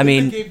dies. I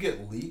mean, the game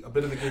get leaked? A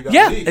bit of the game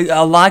got leaked.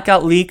 A lot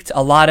got leaked.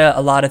 A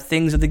lot of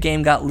things of the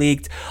game got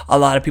leaked. A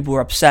lot of people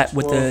were upset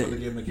with the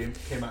game. The game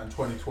came out in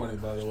 2020,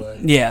 by the way.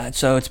 Yeah,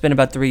 so it's been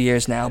about 3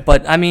 years now. Yeah.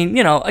 But I mean,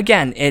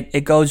 again,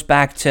 it goes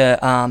back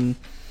to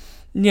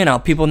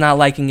people not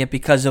liking it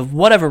because of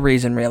whatever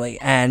reason, really.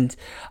 And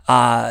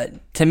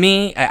to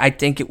me, I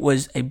think it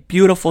was a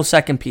beautiful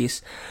second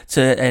piece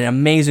to an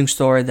amazing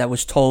story that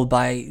was told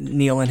by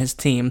Neil and his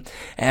team.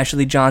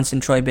 Ashley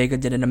Johnson, Troy Baker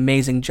did an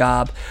amazing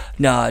job.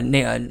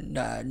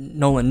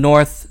 Nolan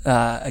North,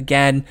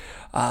 again,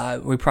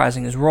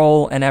 reprising his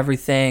role and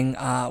everything,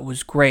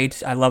 was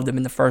great. I loved him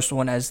in the first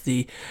one as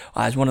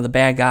one of the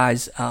bad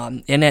guys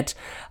in it.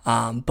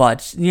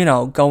 But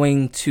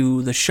going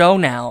to the show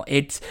now,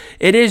 it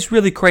is really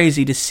really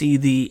crazy to see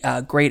the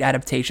great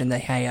adaptation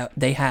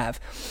they have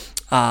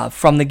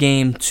from the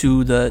game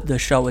to the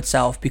show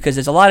itself, because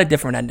there's a lot of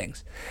different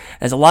endings.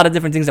 There's a lot of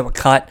different things that were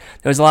cut.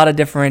 There's a lot of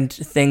different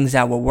things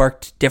that were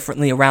worked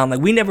differently around. Like,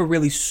 we never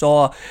really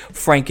saw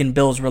Frank and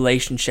Bill's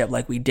relationship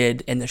like we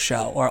did in the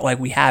show, or like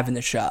we have in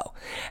the show.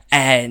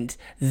 And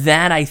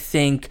that, I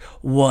think,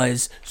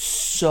 was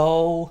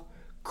so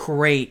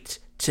great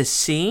to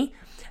see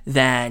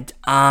that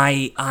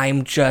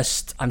I'm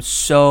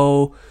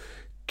so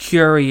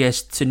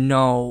curious to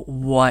know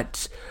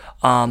what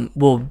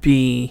will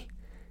be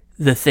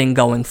the thing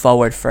going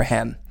forward for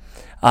him.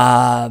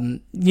 I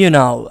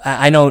know,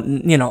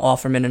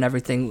 Offerman and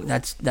everything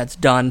that's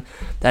done.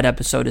 That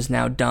episode is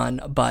now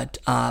done, but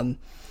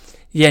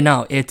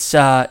it's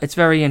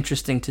very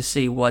interesting to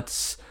see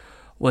what's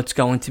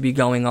going to be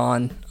going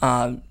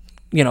on,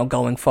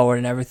 going forward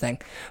and everything.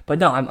 But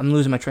no, I'm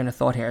losing my train of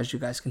thought here, as you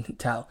guys can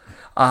tell.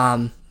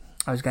 I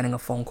was getting a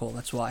phone call,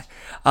 that's why.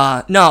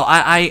 I'm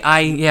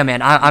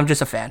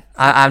just a fan.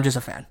 I'm just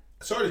a fan.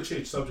 Sorry to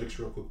change subjects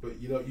real quick,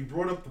 but you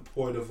brought up the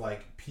point of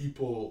like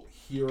people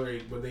hearing,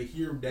 when they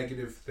hear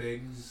negative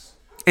things,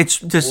 it's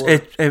just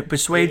it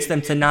persuades them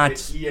to not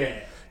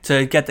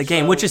to get the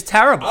game, which is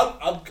terrible.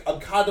 I'm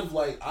kind of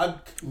like, I'm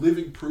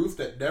living proof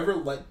that never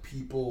let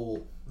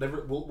people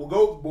we'll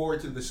go more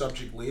into the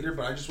subject later,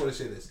 but I just want to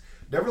say this: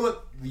 never let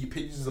the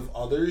opinions of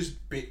others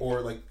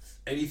or like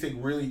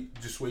anything really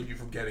dissuade you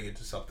from getting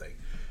into something,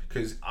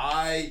 because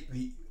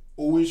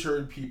always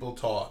heard people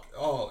talk,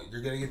 oh,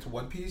 you're getting into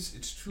One Piece?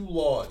 It's too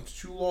long.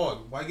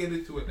 Why get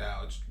into it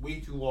now? It's way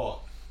too long.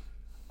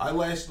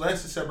 Last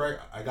December,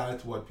 I got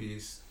into One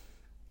Piece.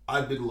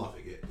 I've been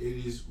loving it.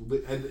 It is,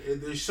 and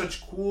there's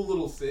such cool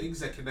little things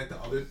that connect to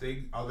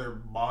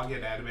other manga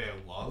and anime I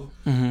love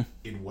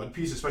in One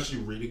Piece, especially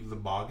reading the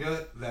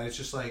manga, that it's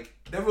just like,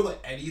 never let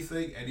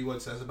anything anyone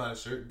says about a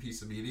certain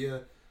piece of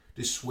media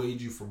dissuade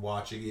you from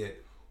watching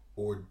it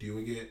or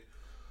doing it.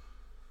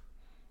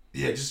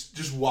 Yeah,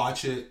 just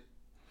watch it.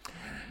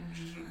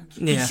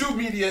 Consume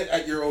media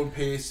at your own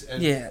pace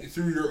and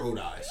through your own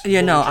eyes.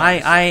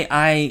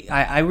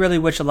 I really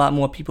wish a lot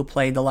more people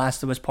played The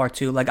Last of Us Part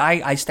 2. Like,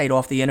 I stayed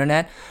off the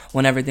internet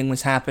when everything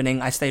was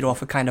happening. I stayed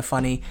off of Kind of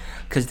Funny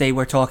because they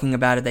were talking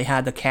about it. They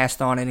had the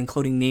cast on it,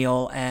 including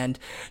Neil, and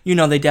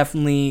they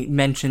definitely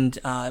mentioned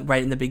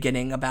right in the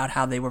beginning about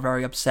how they were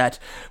very upset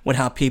with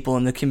how people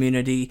in the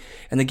community,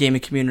 in the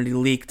gaming community,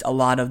 leaked a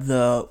lot of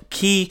the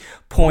key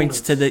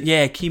points to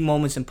the key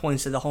moments and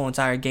points to the whole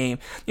entire game.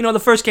 The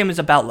first game is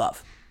about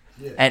love.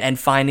 Yeah. And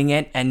finding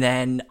it, and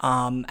then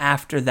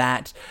after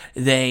that,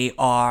 they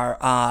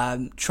are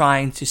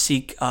trying to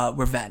seek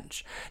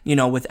revenge.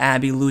 With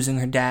Abby losing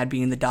her dad,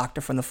 being the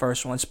doctor from the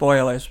first one.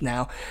 Spoilers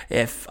now,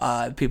 if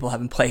people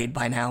haven't played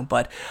by now,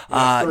 but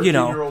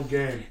 13-year-old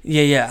game.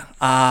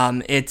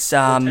 It's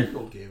 10.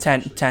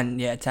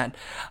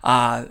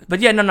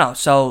 But no.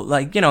 So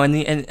like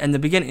in the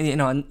beginning,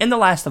 in The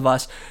Last of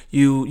Us,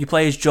 you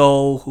play as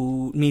Joel,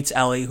 who meets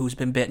Ellie, who's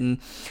been bitten,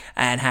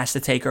 and has to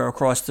take her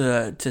across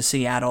to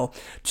Seattle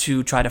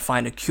to try to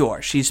find a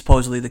cure. She's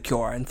supposedly the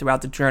cure, and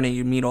throughout the journey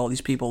you meet all these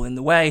people in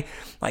the way,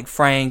 like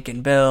Frank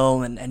and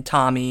Bill and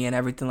Tommy and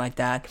everything like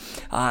that,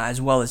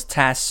 as well as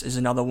Tess is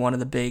another one of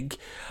the big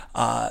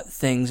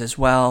things as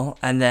well.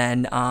 And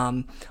then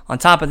on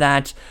top of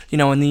that,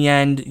 in the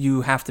end,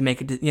 you have to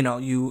make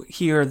you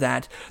hear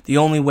that the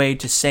only way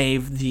to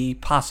save the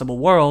possible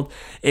world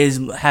is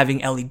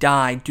having Ellie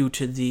die due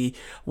to the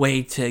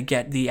way to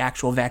get the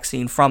actual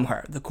vaccine from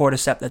her. The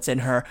cordyceps that's in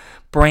her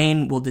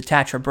brain will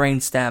detach her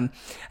brainstem,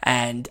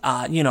 and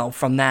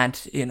from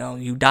that,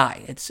 you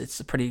die. It's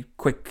a pretty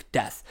quick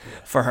death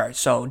for her.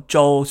 So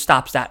Joel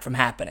stops that from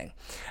happening,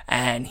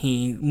 and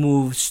he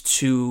moves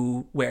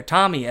to where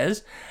Tommy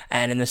is.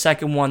 And in the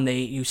second one,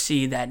 you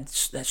see that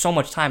so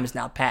much time has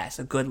now passed.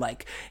 A good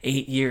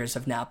 8 years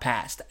have now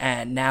passed,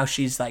 and now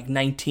she's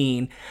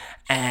 19.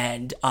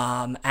 And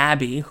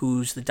Abby,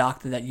 who's the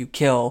doctor that you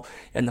kill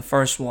in the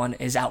first one,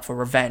 is out for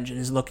revenge and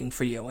is looking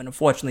for you, and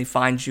unfortunately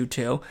finds you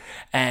too.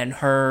 And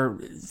her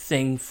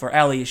thing for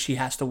Ellie is she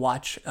has to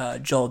watch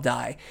Joel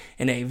die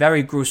in a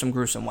very gruesome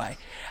way.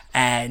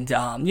 And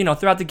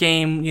throughout the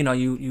game,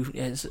 you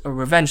as a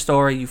revenge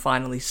story, you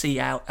finally see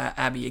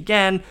Abby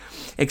again,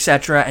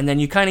 etc. And then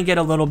you kind of get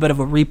a little bit of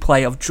a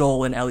replay of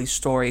Joel and Ellie's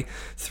story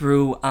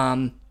through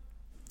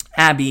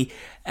Abby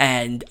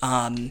and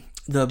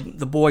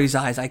the boy's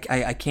eyes. I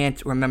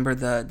can't remember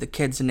the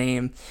kid's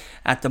name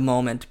at the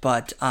moment,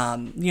 but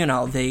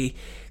they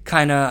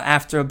kind of,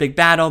 after a big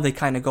battle, they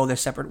kind of go their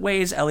separate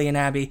ways, Ellie and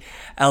Abby.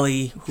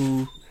 Ellie,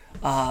 who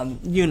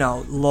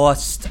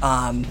lost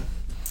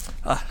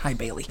hi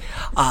Bailey,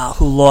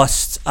 who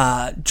lost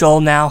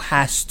Joel, now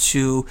has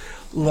to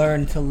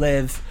learn to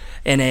live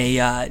in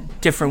a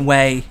different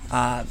way,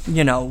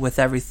 with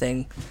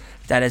everything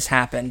that has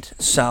happened.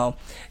 So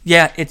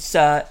yeah,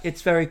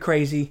 it's very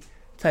crazy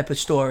type of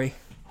story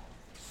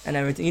and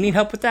everything. You need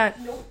help with that?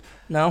 Nope.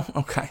 No?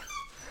 Okay.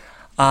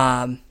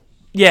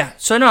 Yeah,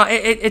 so no,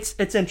 it's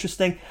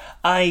interesting.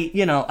 I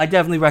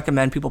definitely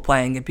recommend people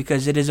playing it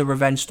because it is a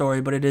revenge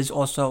story, but it is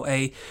also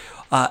a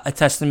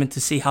testament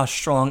to see how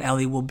strong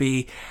Ellie will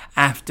be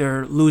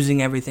after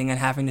losing everything and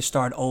having to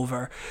start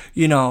over.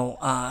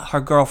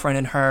 Her girlfriend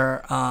and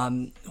her,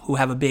 who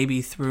have a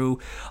baby through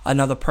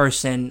another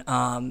person,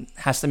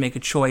 has to make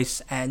a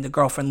choice, and the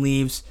girlfriend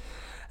leaves,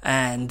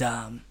 and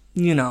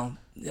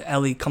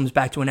Ellie comes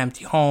back to an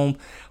empty home,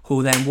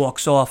 who then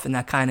walks off, and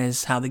that kind of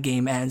is how the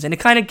game ends. And it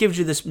kind of gives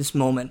you this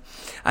moment.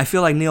 I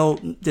feel like Neil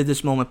did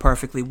this moment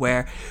perfectly,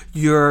 where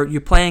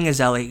you're playing as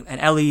Ellie, and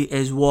Ellie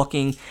is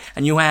walking,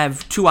 and you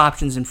have two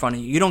options in front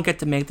of you. You don't get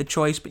to make the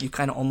choice, but you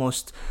kind of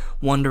almost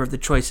wonder if the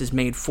choice is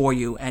made for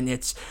you. And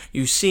it's,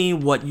 you see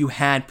what you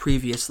had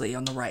previously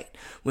on the right,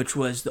 which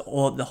was the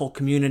whole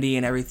community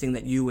and everything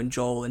that you and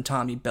Joel and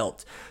Tommy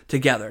built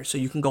together. So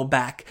you can go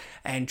back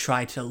and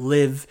try to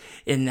live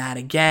in that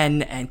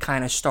again and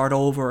kind of start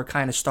over, or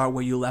kind of start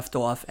where you left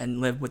off and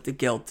live with the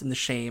guilt and the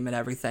shame and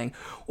everything.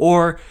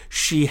 Or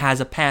she has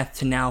a path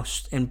to now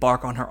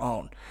embark on her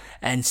own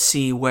and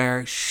see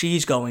where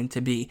she's going to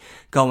be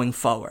going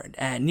forward.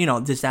 And,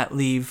 does that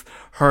leave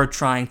her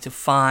trying to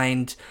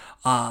find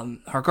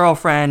her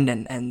girlfriend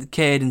and the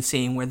kid and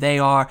seeing where they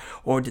are,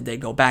 or did they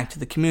go back to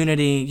the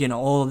community?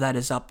 All of that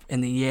is up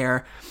in the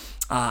air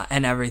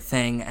and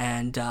everything.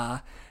 And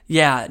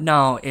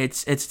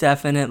it's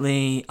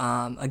definitely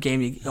a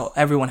game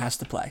everyone has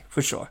to play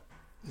for sure.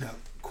 Now,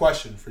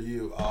 question for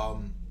you.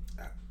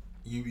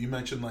 You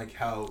mentioned like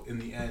how in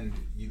the end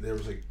there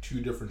was like two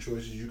different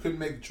choices. You couldn't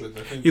make the choice.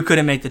 I think you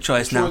couldn't make the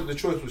choice. The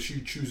choice was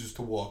she chooses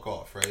to walk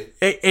off, right?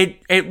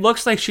 It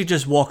looks like she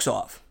just walks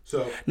off.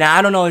 So now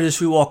I don't know if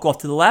she walk off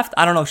to the left.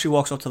 I don't know if she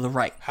walks off to the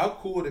right. How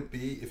cool would it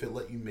be if it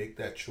let you make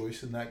that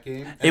choice in that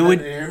game? It would.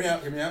 Hear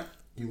me out.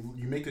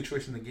 You make the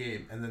choice in the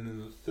game, and then in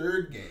the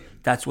third game,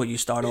 that's what you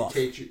start off.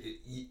 Takes you,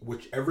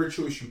 whichever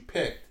choice you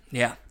picked.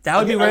 Yeah, that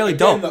would be really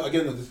dope.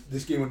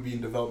 This game would be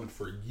in development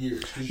for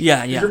years.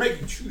 Yeah. You're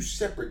making two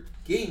separate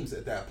games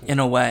at that point. In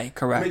a way,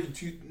 correct.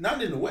 You're making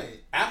not in a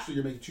way. Actually,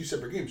 you're making two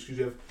separate games because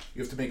you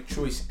have to make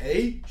choice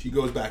A. She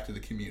goes back to the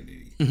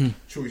community. Mm-hmm.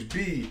 Choice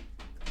B.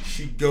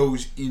 She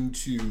goes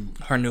into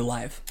her new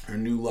life.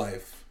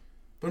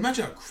 But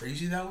imagine how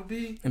crazy that would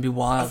be. It'd be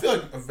wild. I feel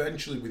like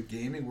eventually with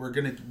gaming, we're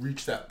going to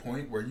reach that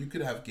point where you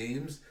could have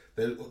games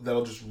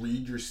that'll just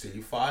read your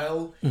save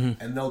file,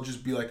 mm-hmm. and they'll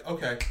just be like,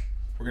 okay,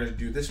 we're going to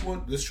do this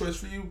choice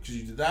for you because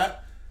you did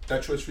that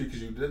choice for you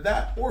because you did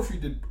that. Or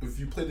if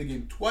you played the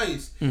game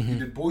twice, mm-hmm.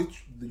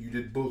 you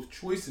did both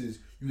choices,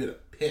 you get a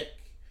pick.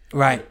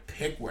 Right.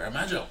 Pick where.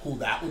 Imagine how cool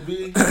that would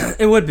be.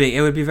 It would be.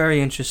 It would be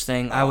very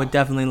interesting. I would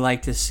definitely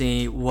like to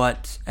see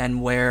what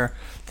and where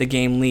the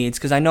game leads,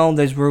 because I know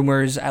there's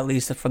rumors, at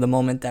least for the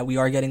moment, that we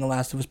are getting The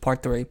Last of Us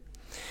Part 3.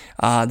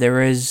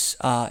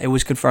 It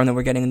was confirmed that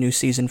we're getting a new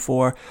season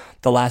for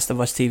The Last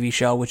of Us TV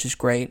show, which is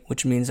great,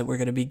 which means that we're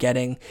going to be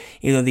getting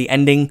either the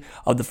ending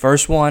of the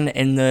first one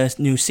in the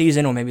new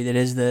season, or maybe that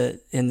is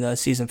in the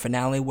season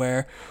finale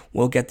where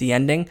we'll get the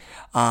ending,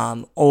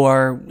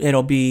 or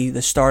it'll be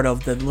the start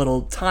of the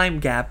little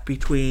time gap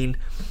between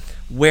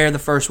where the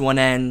first one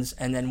ends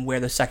and then where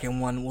the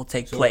second one will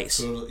take place.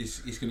 So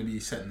it's going to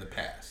be set in the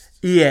past.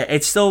 Yeah,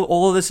 it's still,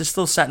 all of this is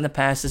still set in the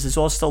past. This is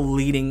all still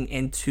leading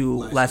into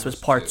Last of Us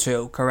Part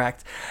 2,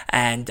 correct?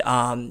 And,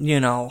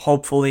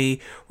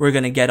 hopefully we're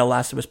going to get a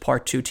Last of Us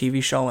Part 2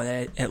 TV show,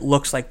 and it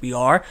looks like we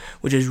are,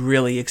 which is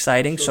really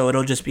exciting. So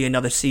it'll just be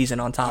another season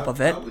on top of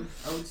it.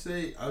 I would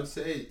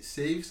say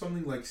save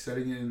something like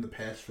setting it in the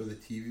past for the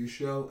TV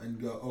show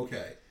and go,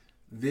 okay,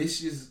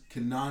 this is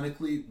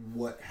canonically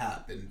what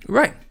happened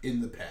in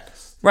the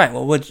past. Right.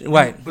 Well,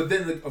 right. But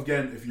then,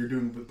 again, if you're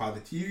doing it by the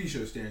TV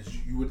show standards,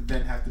 you would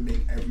then have to make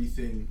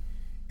everything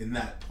in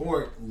that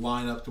port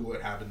line up to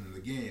what happened in the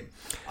game.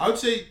 I would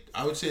say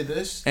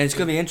this. And it's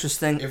going to be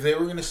interesting. If they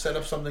were going to set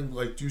up something,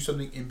 like do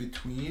something in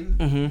between,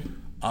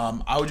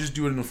 mm-hmm. I would just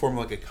do it in the form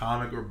of like a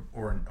comic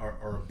or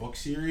a book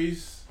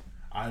series.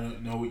 I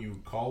don't know what you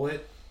would call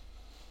it.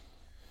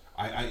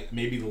 I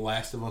maybe The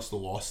Last of Us: The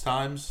Lost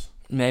Times.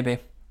 Maybe.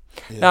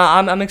 Yeah. No,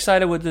 I'm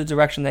excited with the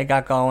direction they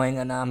got going,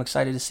 and I'm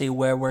excited to see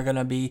where we're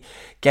gonna be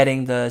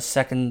getting the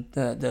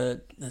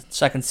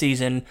second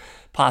season,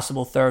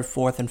 possible third,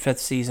 fourth, and fifth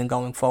season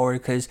going forward.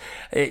 Because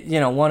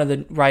one of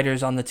the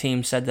writers on the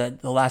team said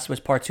that The Last of Us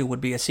Part 2 would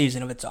be a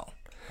season of its own,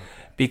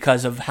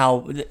 because of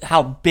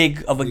how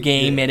big of a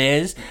game it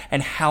is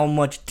and how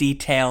much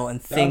detail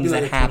and things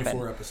that happen.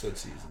 24-episode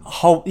season.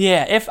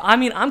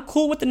 I'm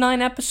cool with the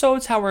 9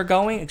 episodes, how we're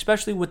going,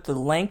 especially with the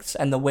lengths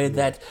and the way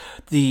that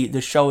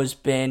the show has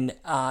been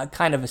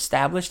kind of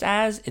established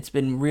as. It's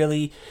been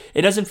really,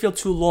 it doesn't feel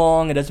too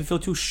long, it doesn't feel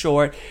too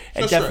short.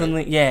 It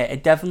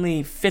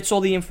definitely fits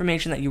all the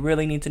information that you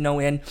really need to know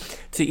in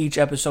to each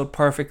episode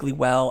perfectly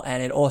well,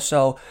 and it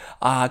also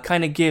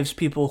kind of gives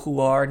people who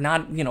are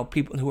not,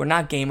 people who are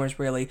not gamers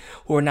really,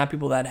 who are not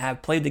people that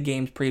have played the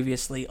games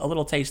previously, a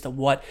little taste of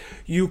what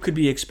you could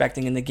be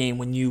expecting in the game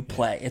when you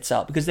play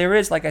itself. Because there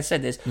is, like I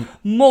said, there's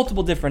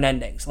multiple different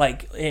endings.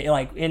 Like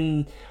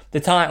in the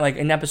time, like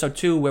in episode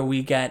 2, where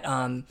we get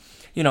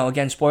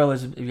again,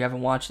 spoilers if you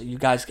haven't watched it, you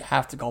guys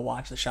have to go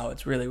watch the show.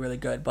 It's really, really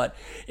good. But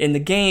in the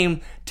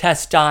game,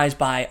 Tess dies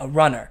by a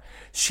runner.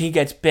 She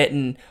gets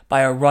bitten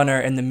by a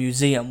runner in the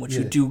museum, which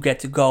you do get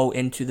to go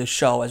into the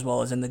show as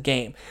well as in the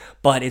game.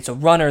 But it's a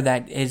runner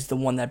that is the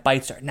one that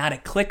bites her, not a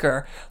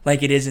clicker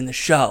like it is in the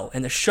show.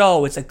 In the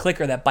show, it's a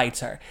clicker that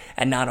bites her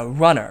and not a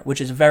runner, which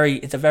is a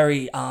very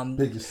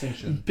big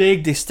distinction.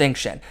 Big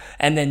distinction.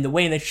 And then the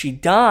way that she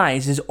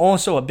dies is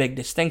also a big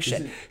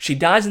distinction. She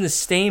dies in the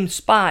same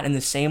spot in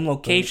the same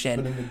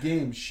location. But in the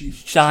game, she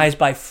dies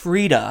by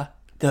Frida,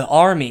 the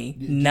army,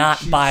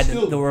 not by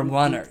the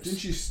runners. Didn't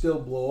she still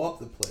blow up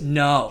the place?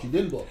 No. She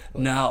didn't blow up the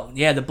place. No.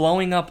 Yeah, the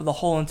blowing up of the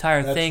whole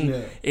entire thing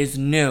new. is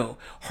new.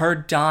 Her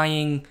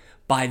dying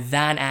by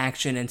that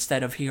action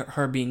instead of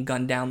her being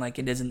gunned down like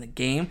it is in the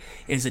game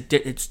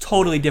it's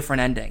totally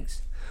different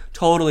endings.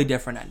 Totally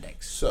different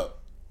endings. So,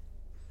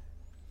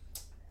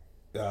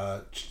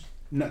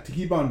 not to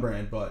keep on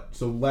brand, but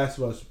so Last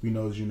of Us we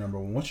know is your number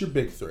one. What's your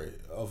big three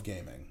of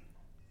gaming?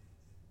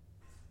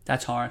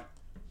 That's hard.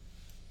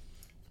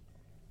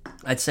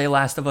 I'd say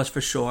Last of Us for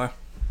sure.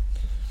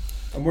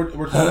 And we're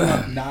talking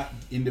about not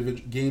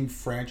individual game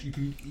franchise.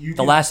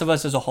 The Last of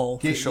Us as a whole,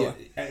 for sure.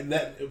 Yeah,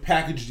 that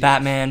package deal.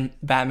 Batman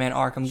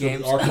Arkham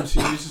games. The Arkham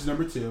series is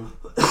number 2.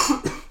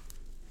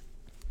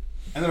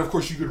 And then, of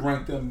course, you could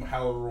rank them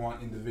however you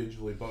want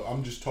individually, but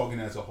I'm just talking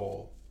as a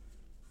whole.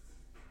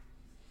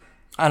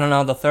 I don't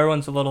know. The third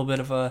one's a little bit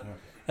of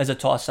as a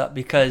toss-up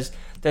because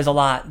there's a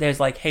lot. There's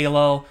like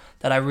Halo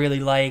that I really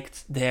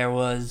liked. There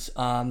was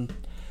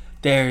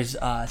there's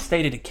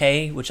State of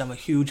Decay, which I'm a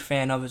huge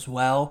fan of as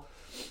well.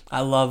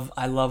 I love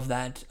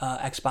that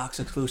Xbox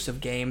exclusive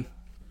game,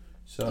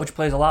 which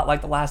plays a lot like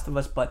The Last of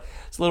Us, but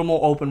it's a little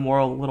more open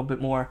world, a little bit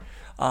more.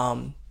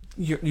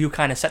 You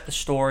kind of set the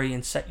story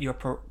and set your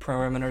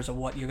perimeters of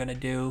what you're gonna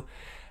do,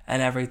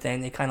 and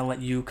everything. They kind of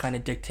let you kind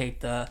of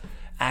dictate the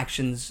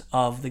actions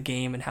of the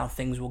game and how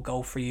things will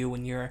go for you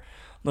in your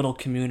little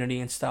community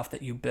and stuff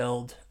that you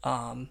build.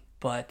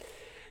 But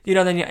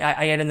then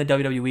I add in the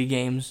WWE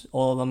games,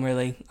 all of them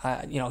really.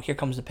 Here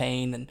Comes the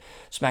Pain and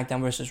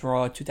SmackDown vs.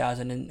 Raw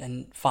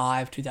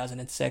 2005,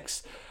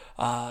 2006,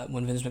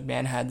 when Vince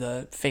McMahon had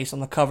the face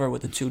on the cover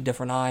with the 2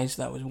 different eyes.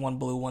 That was one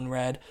blue, one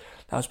red.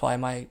 That was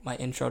probably my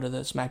intro to the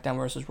SmackDown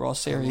vs. Raw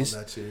series. I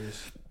love that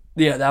series.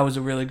 Yeah, that was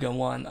a really good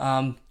one.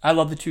 I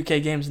love the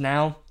 2K games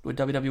now with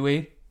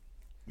WWE.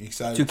 You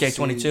excited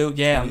 2K22.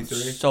 Yeah, 23?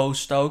 I'm so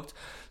stoked.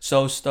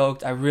 So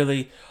stoked. I'm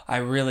March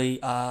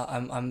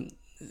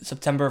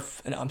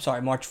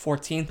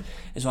 14th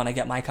is when I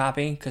get my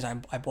copy because I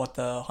bought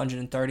the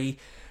 $130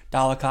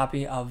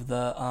 copy of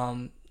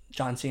the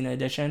John Cena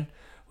edition,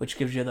 which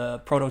gives you the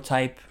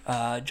prototype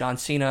John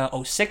Cena,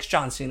 06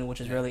 John Cena, which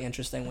is really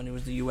interesting when he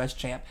was the U.S.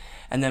 champ,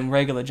 and then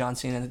regular John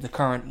Cena, the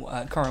current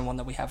one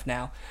that we have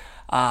now.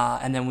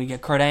 And then we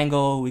get Kurt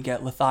Angle, we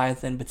get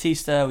Leviathan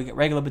Batista, we get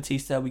regular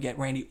Batista, we get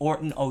Randy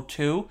Orton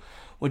 02,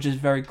 which is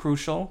very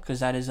crucial because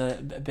that is a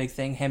big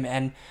thing. Him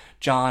and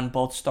John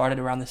both started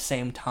around the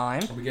same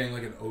time. Are we getting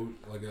like a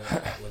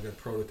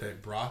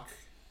prototype Brock?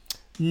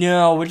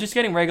 No, we're just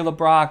getting regular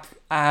Brock,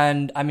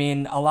 and I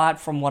mean a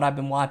lot from what I've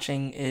been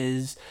watching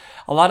is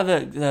a lot of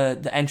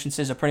the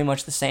entrances are pretty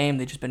much the same.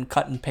 They've just been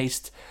cut and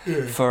paste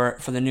for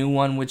the new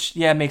one, which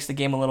makes the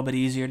game a little bit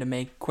easier to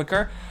make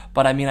quicker.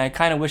 But I mean, I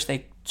kind of wish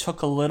they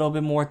took a little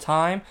bit more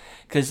time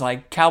because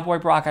like Cowboy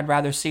Brock I'd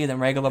rather see than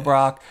regular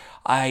Brock.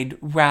 I'd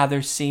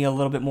rather see a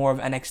little bit more of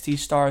NXT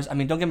stars. I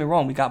mean, don't get me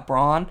wrong, we got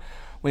Braun.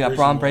 We got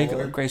Braun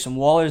Breaker, Grayson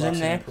Waller's in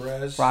there.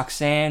 Perez.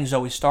 Roxanne,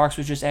 Zoe Starks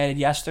was just added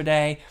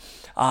yesterday.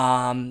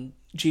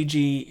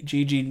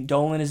 Gigi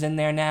Dolan is in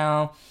there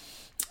now.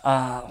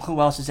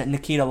 Who else is it?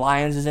 Nikita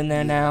Lyons is in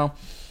there now.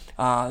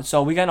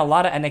 So we got a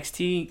lot of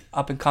NXT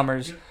up and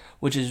comers,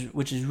 which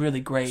is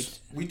really great.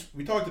 We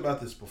talked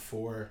about this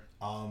before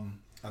on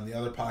the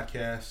other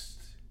podcast.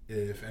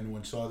 If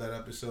anyone saw that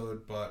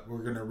episode, but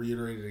we're gonna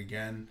reiterate it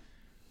again.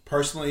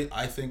 Personally,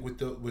 I think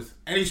with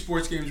any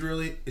sports games,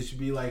 really, it should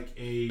be like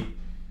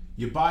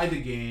you buy the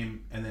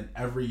game and then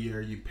every year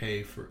you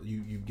pay for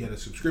you get a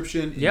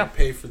subscription and you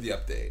pay for the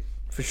update.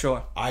 For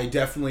sure. I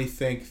definitely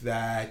think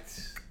that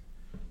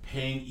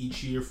paying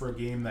each year for a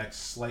game that's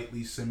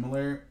slightly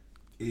similar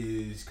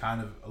is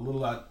kind of a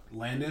little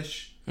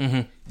outlandish.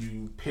 Mm-hmm.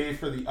 You pay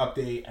for the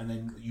update and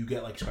then you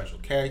get like special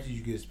characters,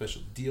 you get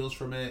special deals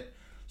from it.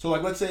 So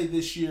like let's say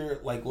this year,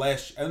 like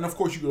last, and of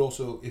course you could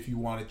also, if you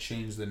want to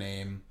change the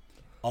name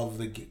of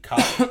the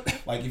copy,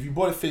 like if you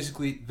bought it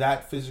physically,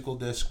 that physical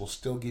disc will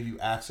still give you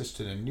access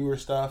to the newer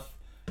stuff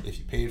if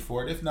you paid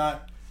for it. If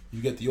not,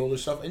 you get the older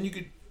stuff, and you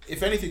could,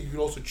 if anything, you could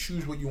also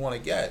choose what you want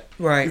to get.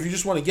 Right. If you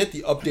just want to get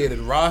the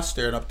updated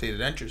roster and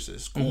updated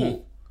entrances, cool.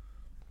 Mm-hmm.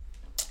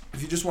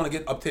 If you just want to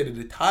get updated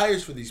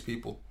attires for these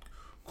people,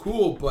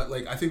 cool. But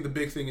like, I think the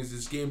big thing is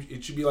this game.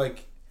 It should be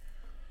like,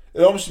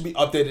 it almost should be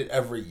updated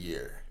every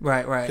year.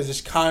 Right. Because it's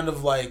kind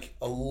of like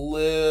a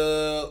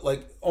little,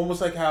 like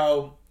almost like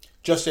how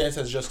Just Dance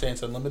has Just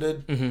Dance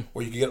Unlimited,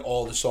 where you can get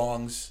all the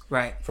songs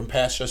from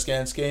past Just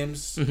Dance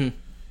games. Mm-hmm.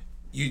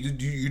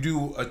 You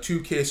do a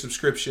 2K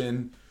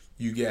subscription.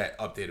 You get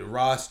updated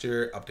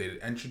roster, updated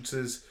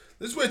entrances.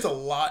 This way it's a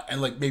lot,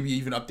 and like maybe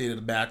even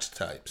updated match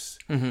types.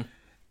 Mm-hmm.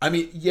 I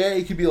mean, yeah,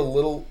 it could be a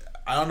little.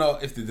 I don't know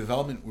if the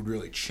development would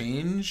really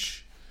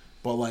change,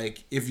 but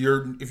like if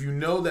you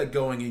know that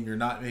going in, you're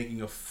not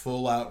making a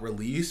full out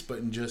release, but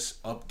in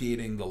just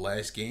updating the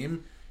last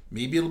game,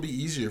 maybe it'll be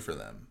easier for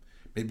them.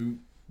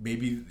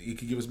 Maybe it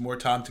could give us more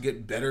time to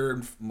get better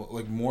and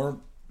like more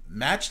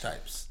match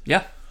types.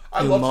 Yeah.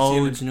 New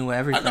modes, new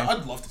everything.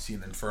 I'd love to see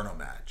an Inferno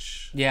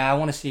match. Yeah, I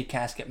want to see a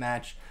casket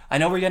match. I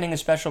know we're getting a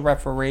special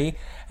referee,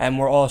 and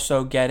we're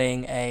also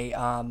getting a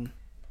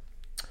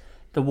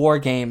the War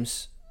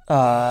Games.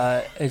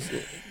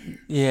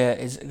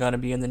 Is gonna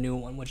be in the new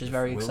one, which is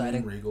very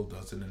exciting. William Regal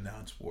doesn't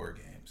announce War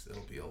Games,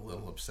 it'll be a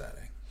little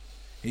upsetting.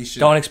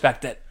 Don't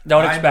expect it.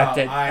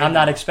 I'm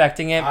not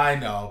expecting it. I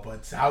know,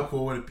 but how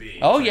cool would it be?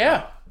 Oh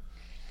yeah.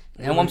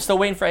 And I'm still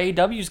waiting for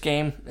AEW's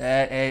game.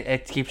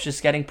 It keeps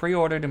just getting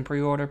pre-ordered,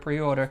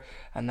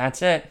 and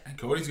that's it. And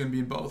Cody's gonna be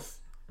in both.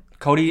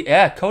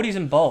 Cody's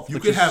in both. You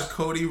could have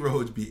Cody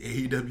Rhodes be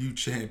AEW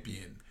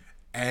champion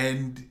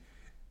and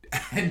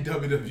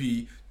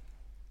WWE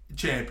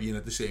champion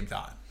at the same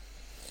time.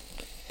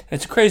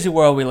 It's a crazy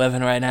world we live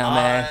in right now,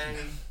 man.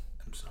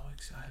 I'm so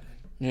excited.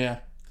 Yeah.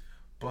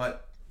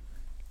 But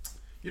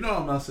you know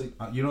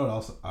what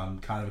else I'm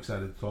kind of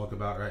excited to talk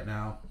about right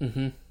now?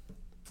 Mm-hmm.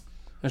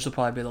 This will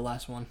probably be the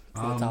last one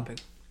for the topic.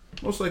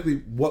 Most likely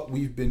what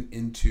we've been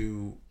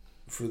into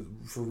for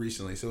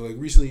recently. So like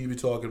recently you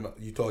talked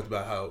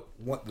about how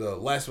the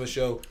Last of Us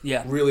show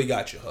really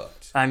got you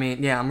hooked. I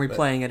mean, yeah, I'm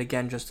replaying it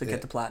again just to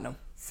get the platinum.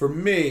 For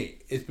me,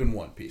 it's been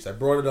One Piece. I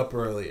brought it up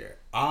earlier.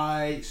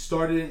 I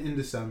started it in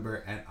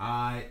December and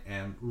I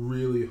am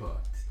really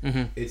hooked.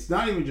 Mm-hmm. It's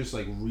not even just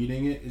like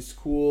reading it. It's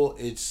cool.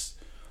 It's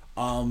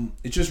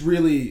just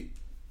really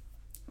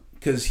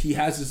because he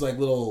has this like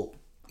little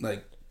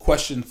like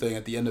question thing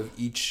at the end of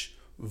each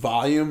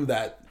volume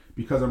that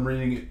because I'm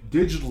reading it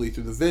digitally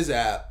through the Viz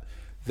app,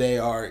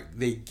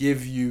 they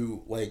give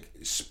you like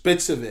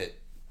spits of it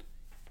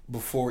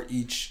before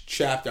each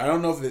chapter. I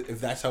don't know if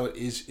that's how it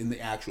is in the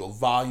actual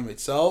volume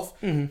itself,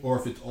 or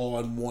if it's all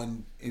in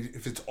one,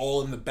 if it's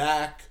all in the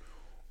back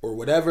or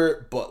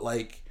whatever. But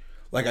like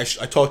I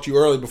talked to you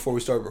earlier before we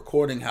started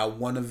recording, how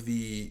one of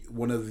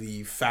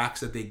the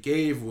facts that they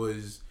gave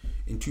was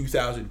in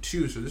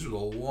 2002. So this was a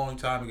long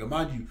time ago,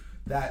 mind you.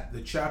 That the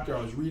chapter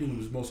I was reading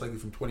was most likely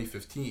from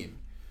 2015.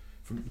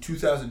 From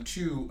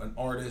 2002, an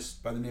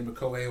artist by the name of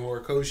Kohei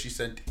Horikoshi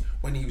sent,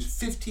 when he was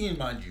 15,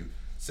 mind you,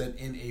 sent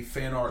in a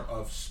fan art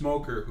of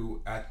Smoker,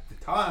 who at the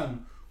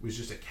time was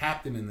just a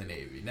captain in the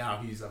Navy. Now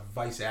he's a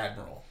vice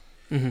admiral.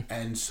 Mm-hmm.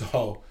 And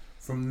so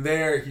from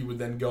there, he would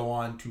then go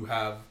on to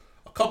have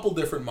a couple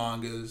different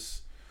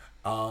mangas.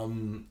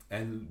 And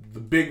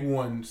the big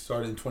one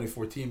started in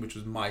 2014, which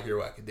was My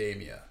Hero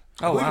Academia.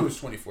 I believe it was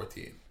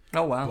 2014.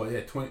 Oh, wow. But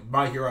yeah,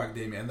 My Hero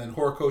Academia. And then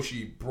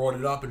Horikoshi brought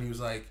it up and he was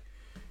like,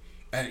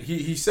 and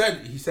he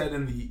said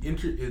in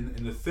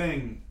the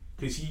thing,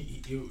 because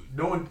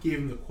no one gave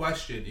him the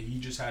question, he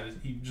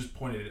just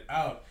pointed it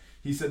out.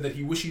 He said that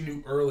he wished he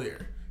knew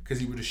earlier because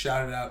he would have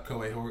shouted out he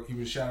would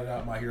have shouted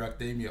out My Hero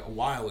Academia a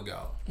while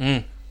ago.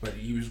 But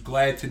he was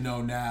glad to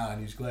know now,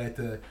 and he's glad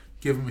to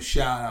give him a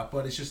shout out.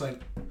 But it's just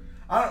like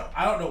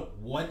I don't know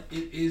what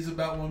it is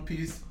about One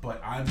Piece, but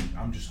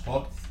I'm just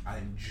hooked. I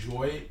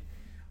enjoy it.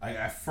 Like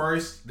at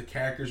first, the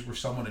characters were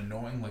somewhat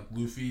annoying. Like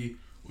Luffy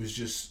was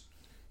just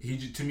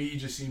to me he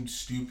just seemed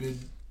stupid.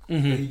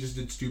 Mm-hmm. He just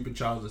did stupid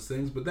childish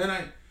things. But then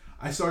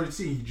I started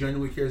seeing he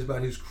genuinely cares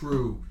about his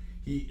crew.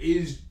 He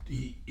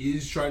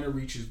is trying to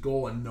reach his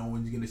goal, and no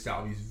one's gonna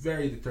stop him. He's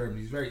very determined.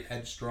 He's very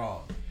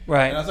headstrong.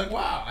 Right. And I was like,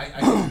 wow.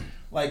 I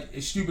like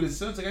as stupid as it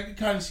sounds, like I could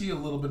kind of see a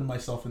little bit of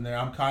myself in there.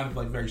 I'm kind of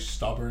like very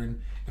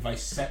stubborn. If I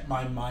set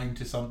my mind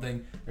to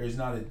something, there's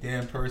not a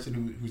damn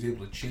person who's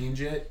able to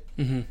change it.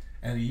 Mm-hmm.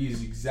 And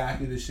he's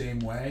exactly the same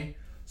way.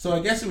 So I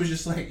guess it was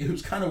just like, it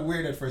was kind of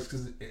weird at first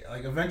because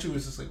like eventually it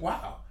was just like,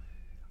 wow,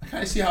 I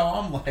kind of see how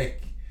I'm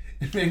like.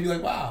 It made me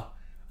like, wow,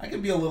 I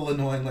could be a little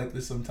annoying like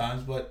this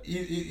sometimes. But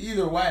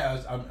either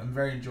way, I'm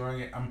very enjoying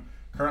it. I'm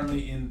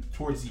currently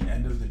towards the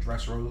end of the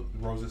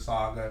Dressrosa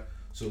saga.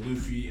 So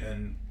Luffy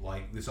and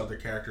like this other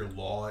character,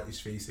 Law, is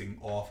facing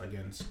off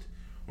against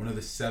one of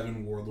the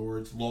 7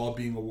 warlords. Law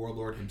being a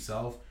warlord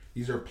himself.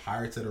 These are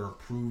pirates that are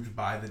approved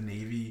by the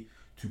Navy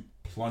to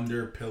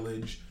plunder,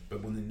 pillage,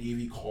 but when the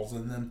Navy calls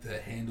on them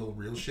to handle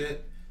real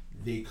shit,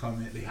 they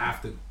come in. They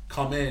have to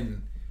come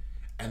in,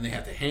 and they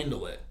have to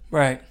handle it.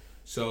 Right.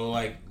 So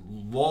like,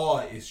 Law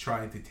is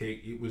trying to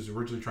take. It was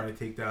originally trying to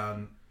take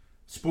down.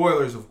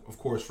 Spoilers, of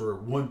course, for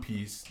One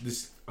Piece.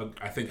 This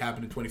I think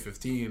happened in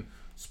 2015.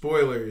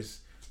 Spoilers,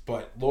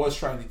 but Law is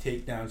trying to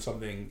take down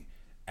something,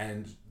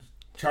 and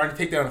trying to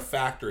take down a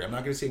factory. I'm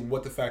not going to say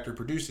what the factory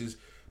produces,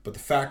 but the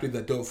factory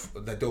that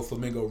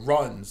Doflamingo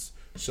runs.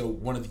 So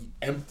one of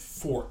the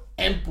 4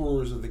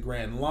 emperors of the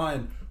Grand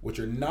Line, which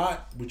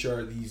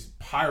are these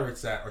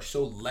pirates that are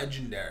so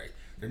legendary.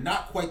 They're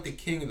not quite the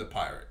king of the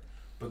pirate,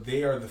 but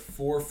they are the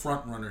 4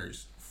 front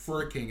runners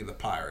for king of the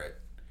pirate.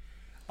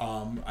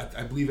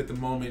 I believe at the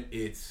moment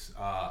it's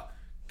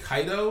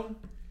Kaido.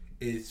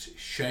 It's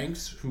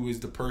Shanks, who is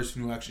the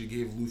person who actually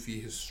gave Luffy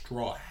his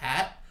straw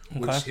hat,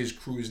 which his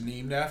crew is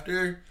named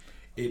after.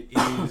 It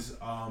is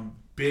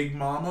Big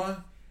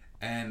Mama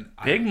and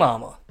Big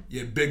Mama.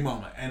 Yeah, Big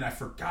Mama, and I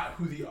forgot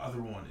who the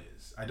other one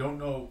is. I don't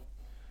know.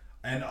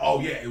 And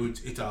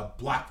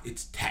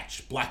it's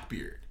Tetch,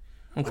 Blackbeard.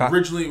 Okay.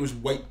 Originally it was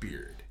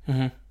Whitebeard,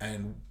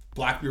 and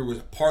Blackbeard was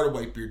part of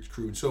Whitebeard's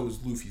crew, and so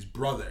was Luffy's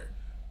brother.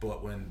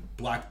 But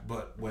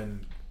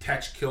when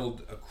Tetch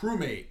killed a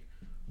crewmate,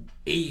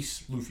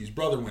 Ace, Luffy's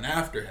brother, went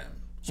after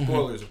him.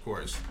 Spoilers, of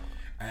course.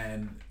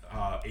 And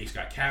Ace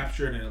got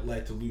captured, and it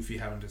led to Luffy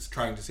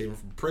trying to save him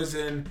from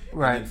prison,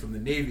 right, and then from the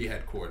Navy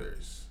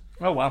headquarters.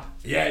 Oh wow!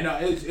 Yeah, no,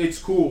 it's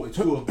cool. It's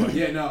cool, but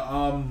yeah,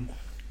 no.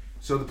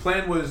 So the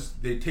plan was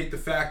they'd take the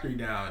factory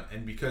down,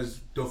 and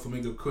because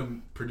Doflamingo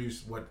couldn't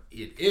produce what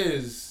the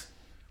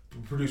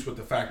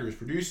factory was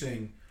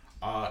producing,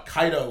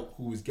 Kaido,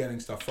 who was getting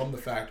stuff from the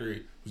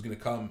factory, was going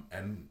to come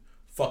and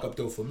fuck up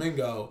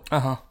Doflamingo,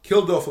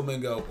 kill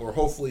Doflamingo, or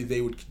hopefully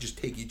they would just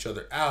take each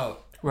other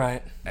out,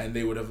 right? And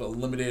they would have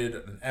eliminated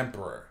an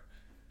emperor.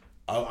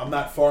 I'm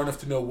not far enough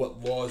to know what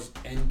Law's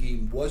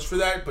endgame was for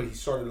that, but he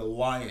started an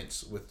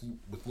alliance with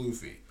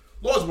Luffy.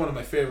 Law's one of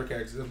my favorite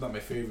characters, if not my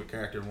favorite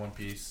character in One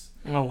Piece.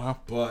 Oh wow!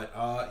 But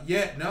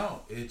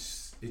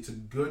it's a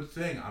good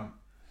thing.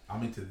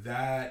 I'm into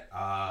that.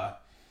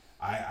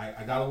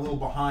 I got a little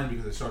behind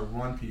because I started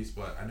One Piece,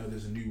 but I know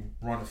there's a new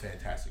run of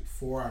Fantastic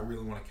Four I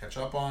really want to catch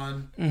up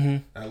on.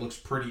 That looks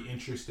pretty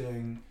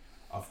interesting.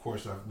 Of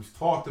course, we've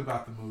talked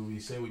about the movie.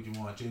 Say what you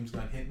want. James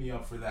Gunn, hit me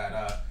up for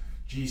that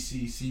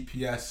GC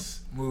CPS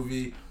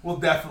movie. We'll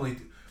definitely.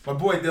 My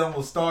boy Dylan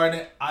will star in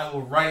it. I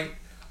will write.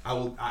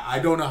 I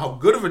don't know how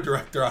good of a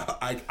director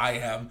I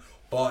am,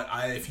 but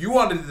if you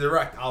wanted to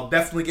direct, I'll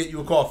definitely get you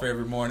a call for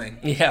every morning.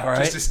 Yeah, right.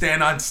 Just to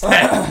stand on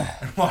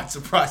set and watch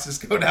the process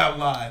go down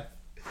live.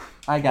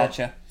 I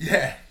gotcha.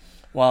 Yeah.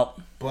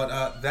 Well.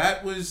 But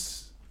that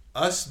was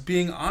us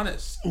being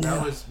honest.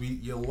 That was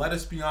you let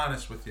us be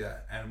honest with you,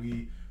 and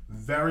we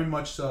very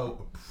much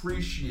so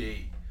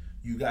appreciate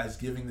you guys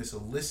giving this a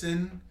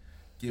listen,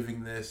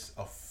 giving this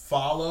a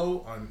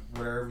follow on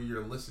wherever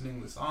you're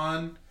listening this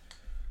on.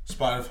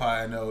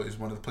 Spotify, I know, is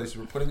one of the places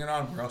we're putting it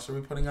on. Where else are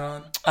we putting it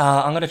on?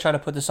 I'm going to try to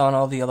put this on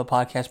all the other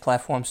podcast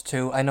platforms,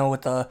 too. I know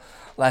with the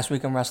Last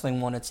Week in Wrestling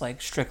one, it's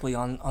like strictly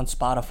on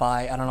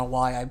Spotify. I don't know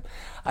why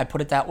I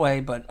put it that way,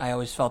 but I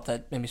always felt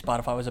that maybe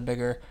Spotify was a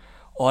bigger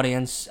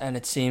audience, and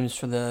it seems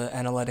for the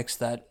analytics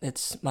that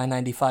it's my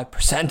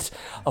 95%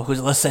 of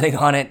who's listening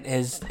on it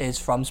is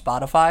from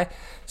Spotify.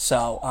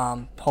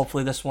 So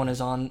hopefully this one is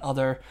on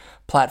other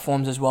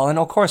platforms as well. And,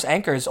 of course,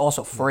 Anchor is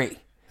also free.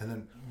 And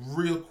then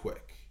real quick,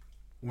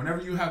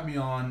 whenever you have me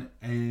on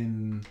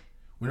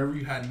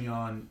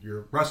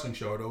your wrestling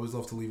show, I'd always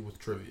love to leave with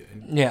trivia.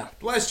 And the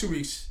last 2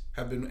 weeks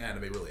have been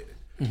anime related.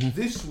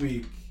 This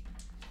week,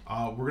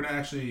 we're going to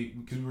actually,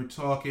 because we were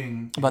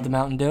talking... About the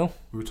Mountain Dew?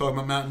 We were talking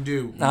about Mountain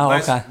Dew.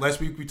 Okay. Last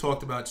week we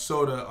talked about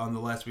soda on the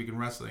Last Week in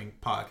Wrestling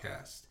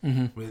podcast.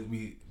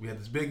 We had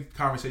this big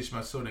conversation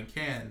about soda in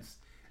cans.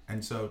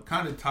 And so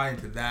kind of tie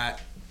into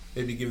that.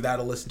 Maybe give that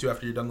a listen to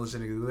after you're done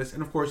listening to this.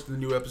 And of course, the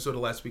new episode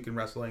of Last Week in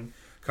Wrestling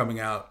coming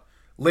out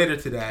later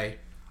today.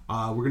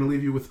 We're going to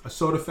leave you with a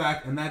soda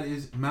fact, and that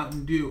is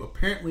Mountain Dew.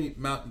 Apparently,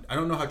 I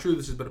don't know how true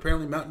this is, but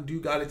apparently Mountain Dew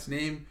got its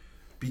name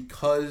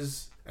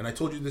because, and I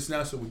told you this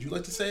now, so would you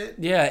like to say it?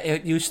 Yeah,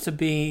 it used to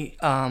be,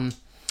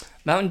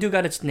 Mountain Dew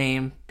got its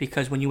name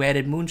because when you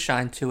added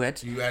moonshine to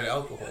it... You added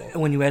alcohol.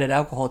 When you added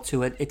alcohol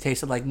to it, it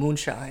tasted like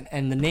moonshine.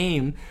 And the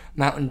name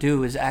Mountain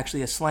Dew is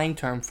actually a slang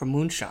term for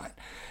moonshine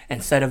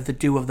instead of the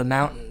dew of the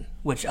mountain,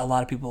 which a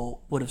lot of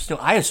people would have still...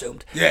 I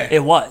assumed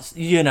it was,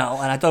 and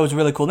I thought it was a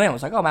really cool name. I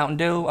was like, oh, Mountain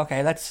Dew,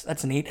 okay,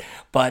 that's neat.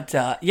 But,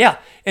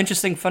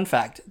 interesting fun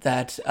fact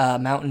that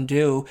Mountain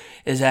Dew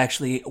is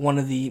actually one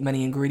of the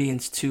many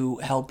ingredients to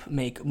help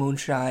make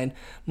moonshine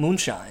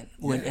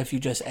if you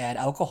just add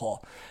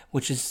alcohol,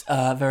 which is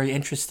very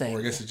interesting.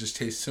 Or I guess it just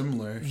tastes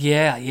similar.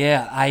 Yeah.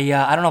 I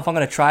don't know if I'm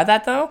going to try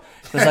that, though,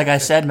 because like I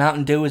said,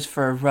 Mountain Dew is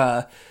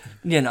for...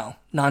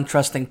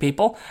 non-trusting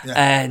people.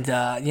 And,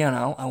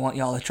 I want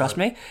y'all to trust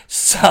me.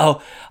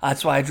 So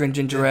that's why I drink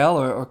ginger ale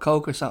or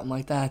Coke or something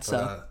like that.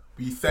 So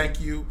we thank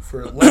you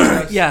for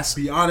letting us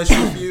be honest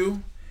with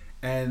you.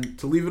 And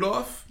to leave it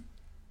off,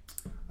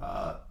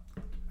 I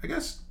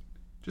guess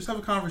just have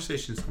a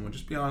conversation with someone.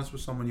 Just be honest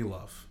with someone you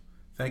love.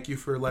 Thank you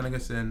for letting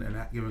us in and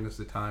giving us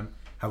the time.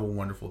 Have a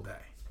wonderful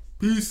day.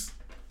 Peace.